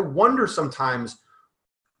 I wonder sometimes,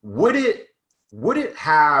 would it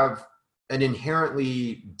have an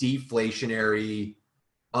inherently deflationary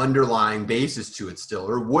underlying basis to it still?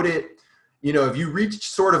 Or would it, if you reached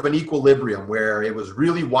sort of an equilibrium where it was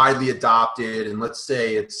really widely adopted, and let's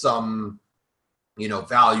say it's some,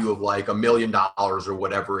 value of like $1 million or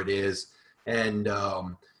whatever it is, and,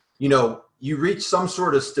 you reach some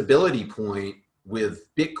sort of stability point with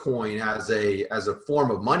Bitcoin as a form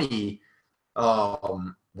of money,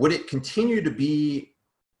 would it continue to be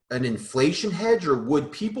an inflation hedge, or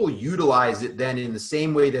would people utilize it then in the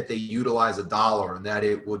same way that they utilize a dollar, and that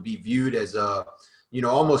it would be viewed as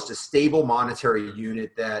almost a stable monetary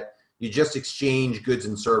unit that you just exchange goods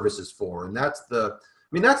and services for? And that's the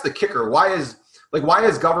kicker. Why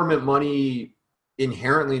is government money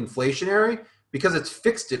inherently inflationary? Because it's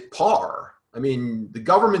fixed at par. I mean, the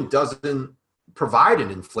government doesn't provide an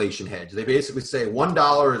inflation hedge. They basically say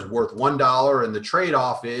 $1 is worth $1, and the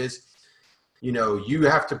trade-off is, you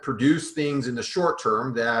have to produce things in the short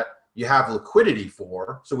term that you have liquidity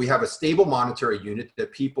for. So we have a stable monetary unit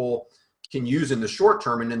that people can use in the short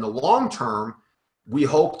term. And in the long term, we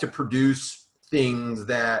hope to produce things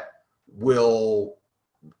that will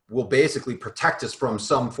basically protect us from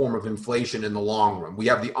some form of inflation in the long run. We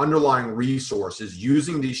have the underlying resources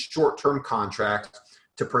using these short-term contracts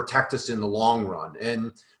to protect us in the long run.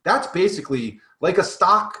 And that's basically like a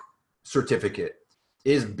stock certificate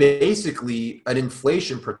is basically an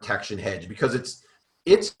inflation protection hedge, because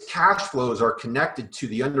its cash flows are connected to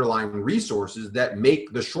the underlying resources that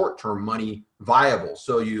make the short-term money viable.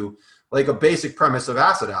 So like a basic premise of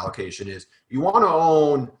asset allocation is you want to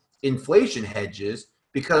own inflation hedges,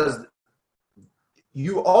 because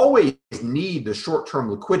you always need the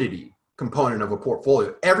short-term liquidity component of a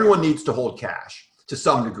portfolio. Everyone needs to hold cash to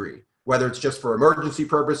some degree, whether it's just for emergency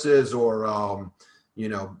purposes or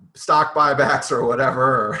stock buybacks or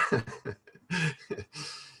whatever.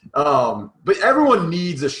 But everyone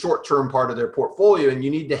needs a short-term part of their portfolio, and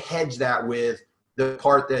you need to hedge that with the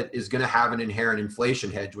part that is going to have an inherent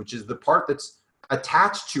inflation hedge, which is the part that's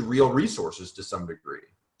attached to real resources to some degree.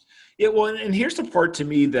 Yeah, well, and here's the part to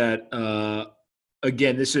me that,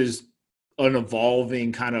 again, this is an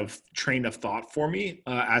evolving kind of train of thought for me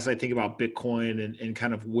as I think about Bitcoin and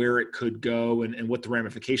kind of where it could go and what the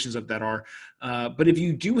ramifications of that are. But if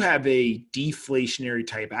you do have a deflationary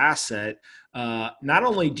type asset, not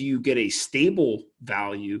only do you get a stable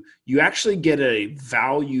value, you actually get a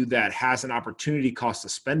value that has an opportunity cost of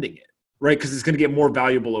spending it. right? Because it's going to get more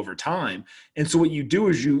valuable over time. And so what you do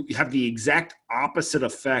is you have the exact opposite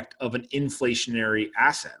effect of an inflationary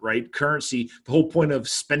asset, right? Currency, the whole point of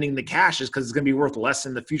spending the cash is because it's going to be worth less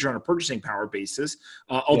in the future on a purchasing power basis,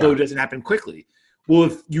 although it doesn't happen quickly. Well,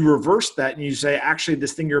 if you reverse that and you say, actually,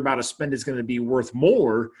 this thing you're about to spend is going to be worth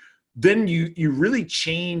more, then you really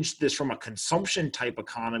change this from a consumption type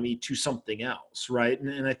economy to something else, right?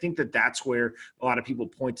 And I think that's where a lot of people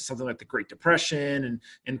point to something like the Great Depression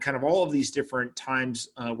and kind of all of these different times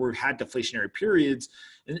where we had deflationary periods.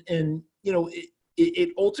 And it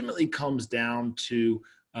ultimately comes down to,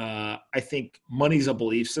 I think money's a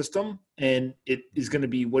belief system, and it is going to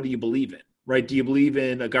be, what do you believe in? Right? Do you believe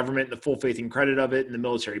in a government and the full faith and credit of it and the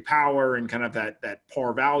military power and kind of that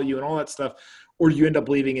par value and all that stuff? Or do you end up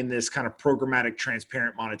believing in this kind of programmatic,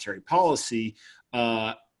 transparent monetary policy?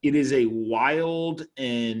 It is a wild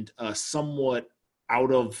and somewhat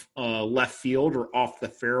out of left field or off the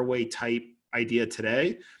fairway type idea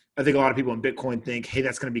today. I think a lot of people in Bitcoin think, hey,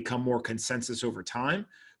 that's going to become more consensus over time.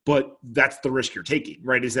 But that's the risk you're taking,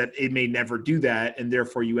 right? Is that it may never do that. And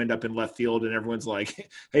therefore you end up in left field and everyone's like,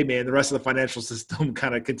 hey man, the rest of the financial system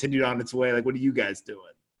kind of continued on its way. Like, what are you guys doing?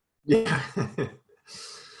 Yeah.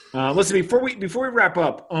 Listen, before we wrap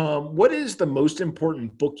up, what is the most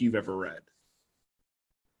important book you've ever read?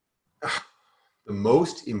 The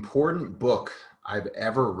most important book I've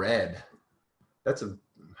ever read. That's a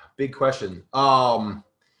big question.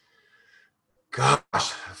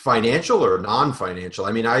 Gosh, financial or non-financial?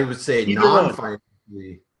 I mean, I would say Either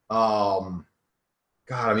non-financially. God,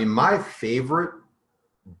 I mean, my favorite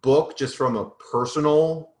book, just from a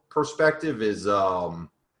personal perspective, is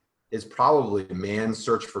probably Man's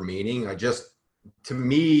Search for Meaning. To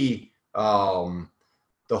me, the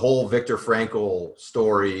whole Viktor Frankl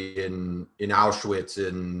story in Auschwitz,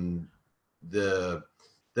 and the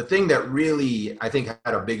thing that really I think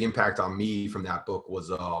had a big impact on me from that book was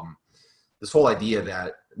this whole idea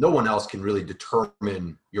that no one else can really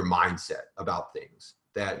determine your mindset about things.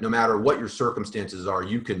 That no matter what your circumstances are,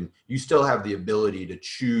 you still have the ability to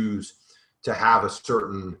choose to have a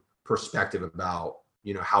certain perspective about,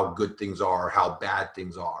 how good things are, how bad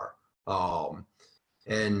things are.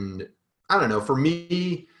 And I don't know, for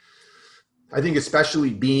me, I think especially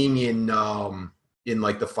being in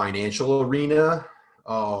like the financial arena,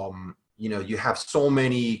 you have so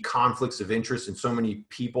many conflicts of interest and so many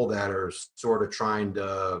people that are sort of trying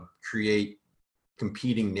to create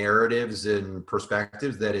competing narratives and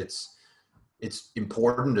perspectives that it's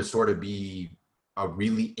important to sort of be a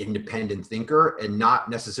really independent thinker and not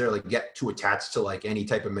necessarily get too attached to like any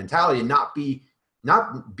type of mentality, and not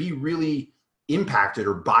be really impacted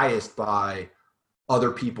or biased by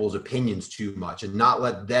other people's opinions too much, and not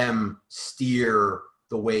let them steer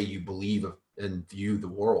the way you believe and view the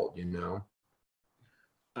world,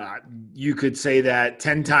 You could say that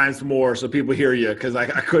 10 times more so people hear you, because I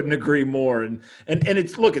couldn't agree more. And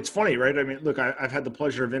it's funny, right? I mean, look, I've had the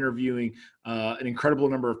pleasure of interviewing an incredible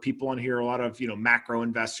number of people on here, a lot of, macro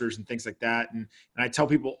investors and things like that. And I tell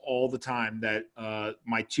people all the time that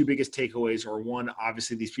my two biggest takeaways are, one,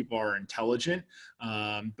 obviously these people are intelligent,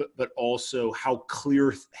 but also how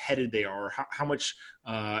clear-headed they are, how much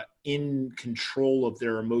in control of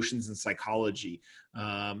their emotions and psychology.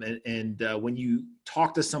 When you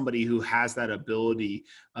talk to somebody who has that ability,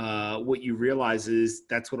 what you realize is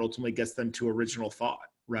that's what ultimately gets them to original thought,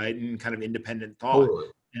 right? And kind of independent thought. Totally.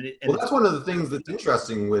 Well, that's one of the things that's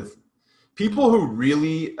interesting with people who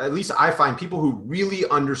really, at least I find, people who really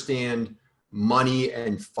understand money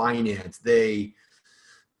and finance. They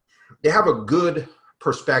have a good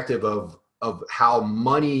perspective of how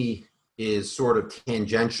money is sort of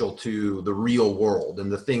tangential to the real world and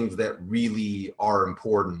the things that really are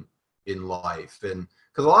important in life. And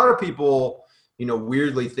because a lot of people,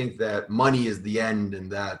 weirdly think that money is the end and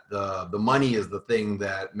that the money is the thing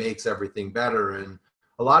that makes everything better. And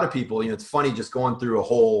a lot of people, it's funny, just going through a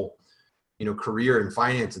whole, career in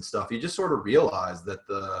finance and stuff, you just sort of realize that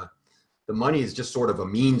the money is just sort of a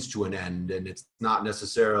means to an end. And it's not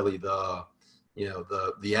necessarily the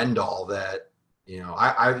end all that,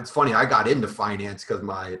 it's funny, I got into finance because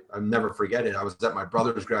I'll never forget it. I was at my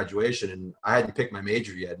brother's graduation and I hadn't picked my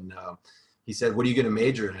major yet. And he said, "What are you going to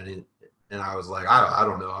major in?" And I was like, I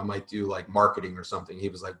don't know. I might do like marketing or something. He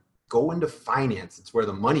was like, "Go into finance. It's where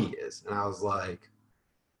the money is." And I was like,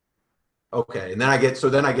 okay. And then I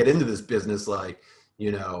get into this business, like,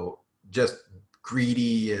 just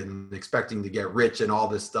greedy and expecting to get rich and all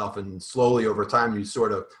this stuff. And slowly over time,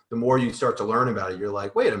 the more you start to learn about it, you're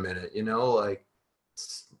like, wait a minute, like,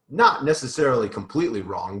 it's not necessarily completely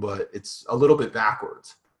wrong, but it's a little bit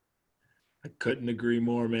backwards. I couldn't agree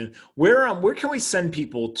more, man. Where can we send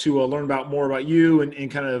people to learn about more about you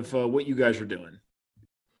and kind of what you guys are doing?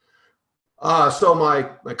 So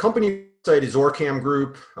my company site is Orcam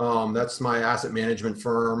Group. That's my asset management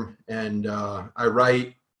firm, and I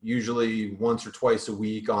write usually once or twice a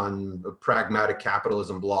week on a pragmatic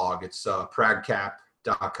capitalism blog. It's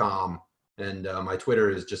pragcap.com, and my Twitter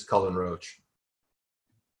is just Cullen Roche.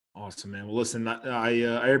 Awesome, man. Well, listen,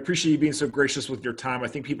 I appreciate you being so gracious with your time. I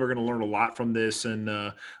think people are going to learn a lot from this, and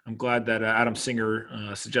I'm glad that Adam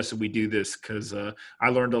Singer suggested we do this because I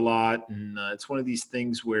learned a lot, and it's one of these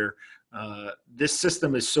things where this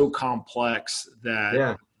system is so complex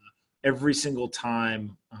that every single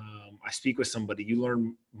time I speak with somebody, you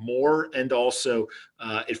learn more, and also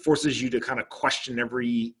it forces you to kind of question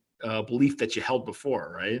every belief that you held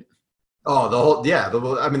before, right? Oh,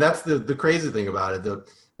 I mean, that's the crazy thing about it.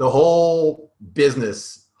 The whole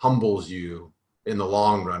business humbles you in the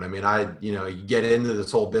long run. I mean, you get into this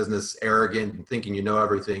whole business arrogant and thinking you know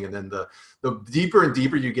everything. And then the deeper and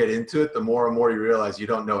deeper you get into it, the more and more you realize you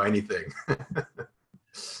don't know anything.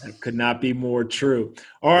 That could not be more true.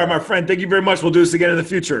 All right, my friend, thank you very much. We'll do this again in the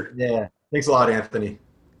future. Yeah. Thanks a lot, Anthony.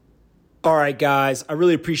 All right, guys, I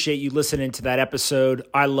really appreciate you listening to that episode.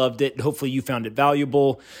 I loved it. Hopefully you found it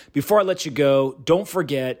valuable. Before I let you go, don't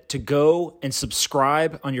forget to go and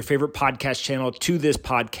subscribe on your favorite podcast channel to this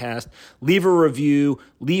podcast. Leave a review,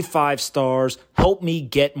 leave 5 stars. Help me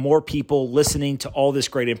get more people listening to all this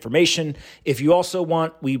great information. If you also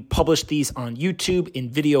want, we publish these on YouTube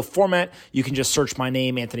in video format. You can just search my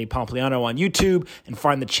name, Anthony Pompliano, on YouTube and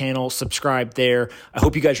find the channel, subscribe there. I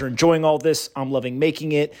hope you guys are enjoying all this. I'm loving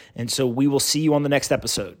making it. And so we will see you on the next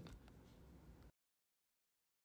episode.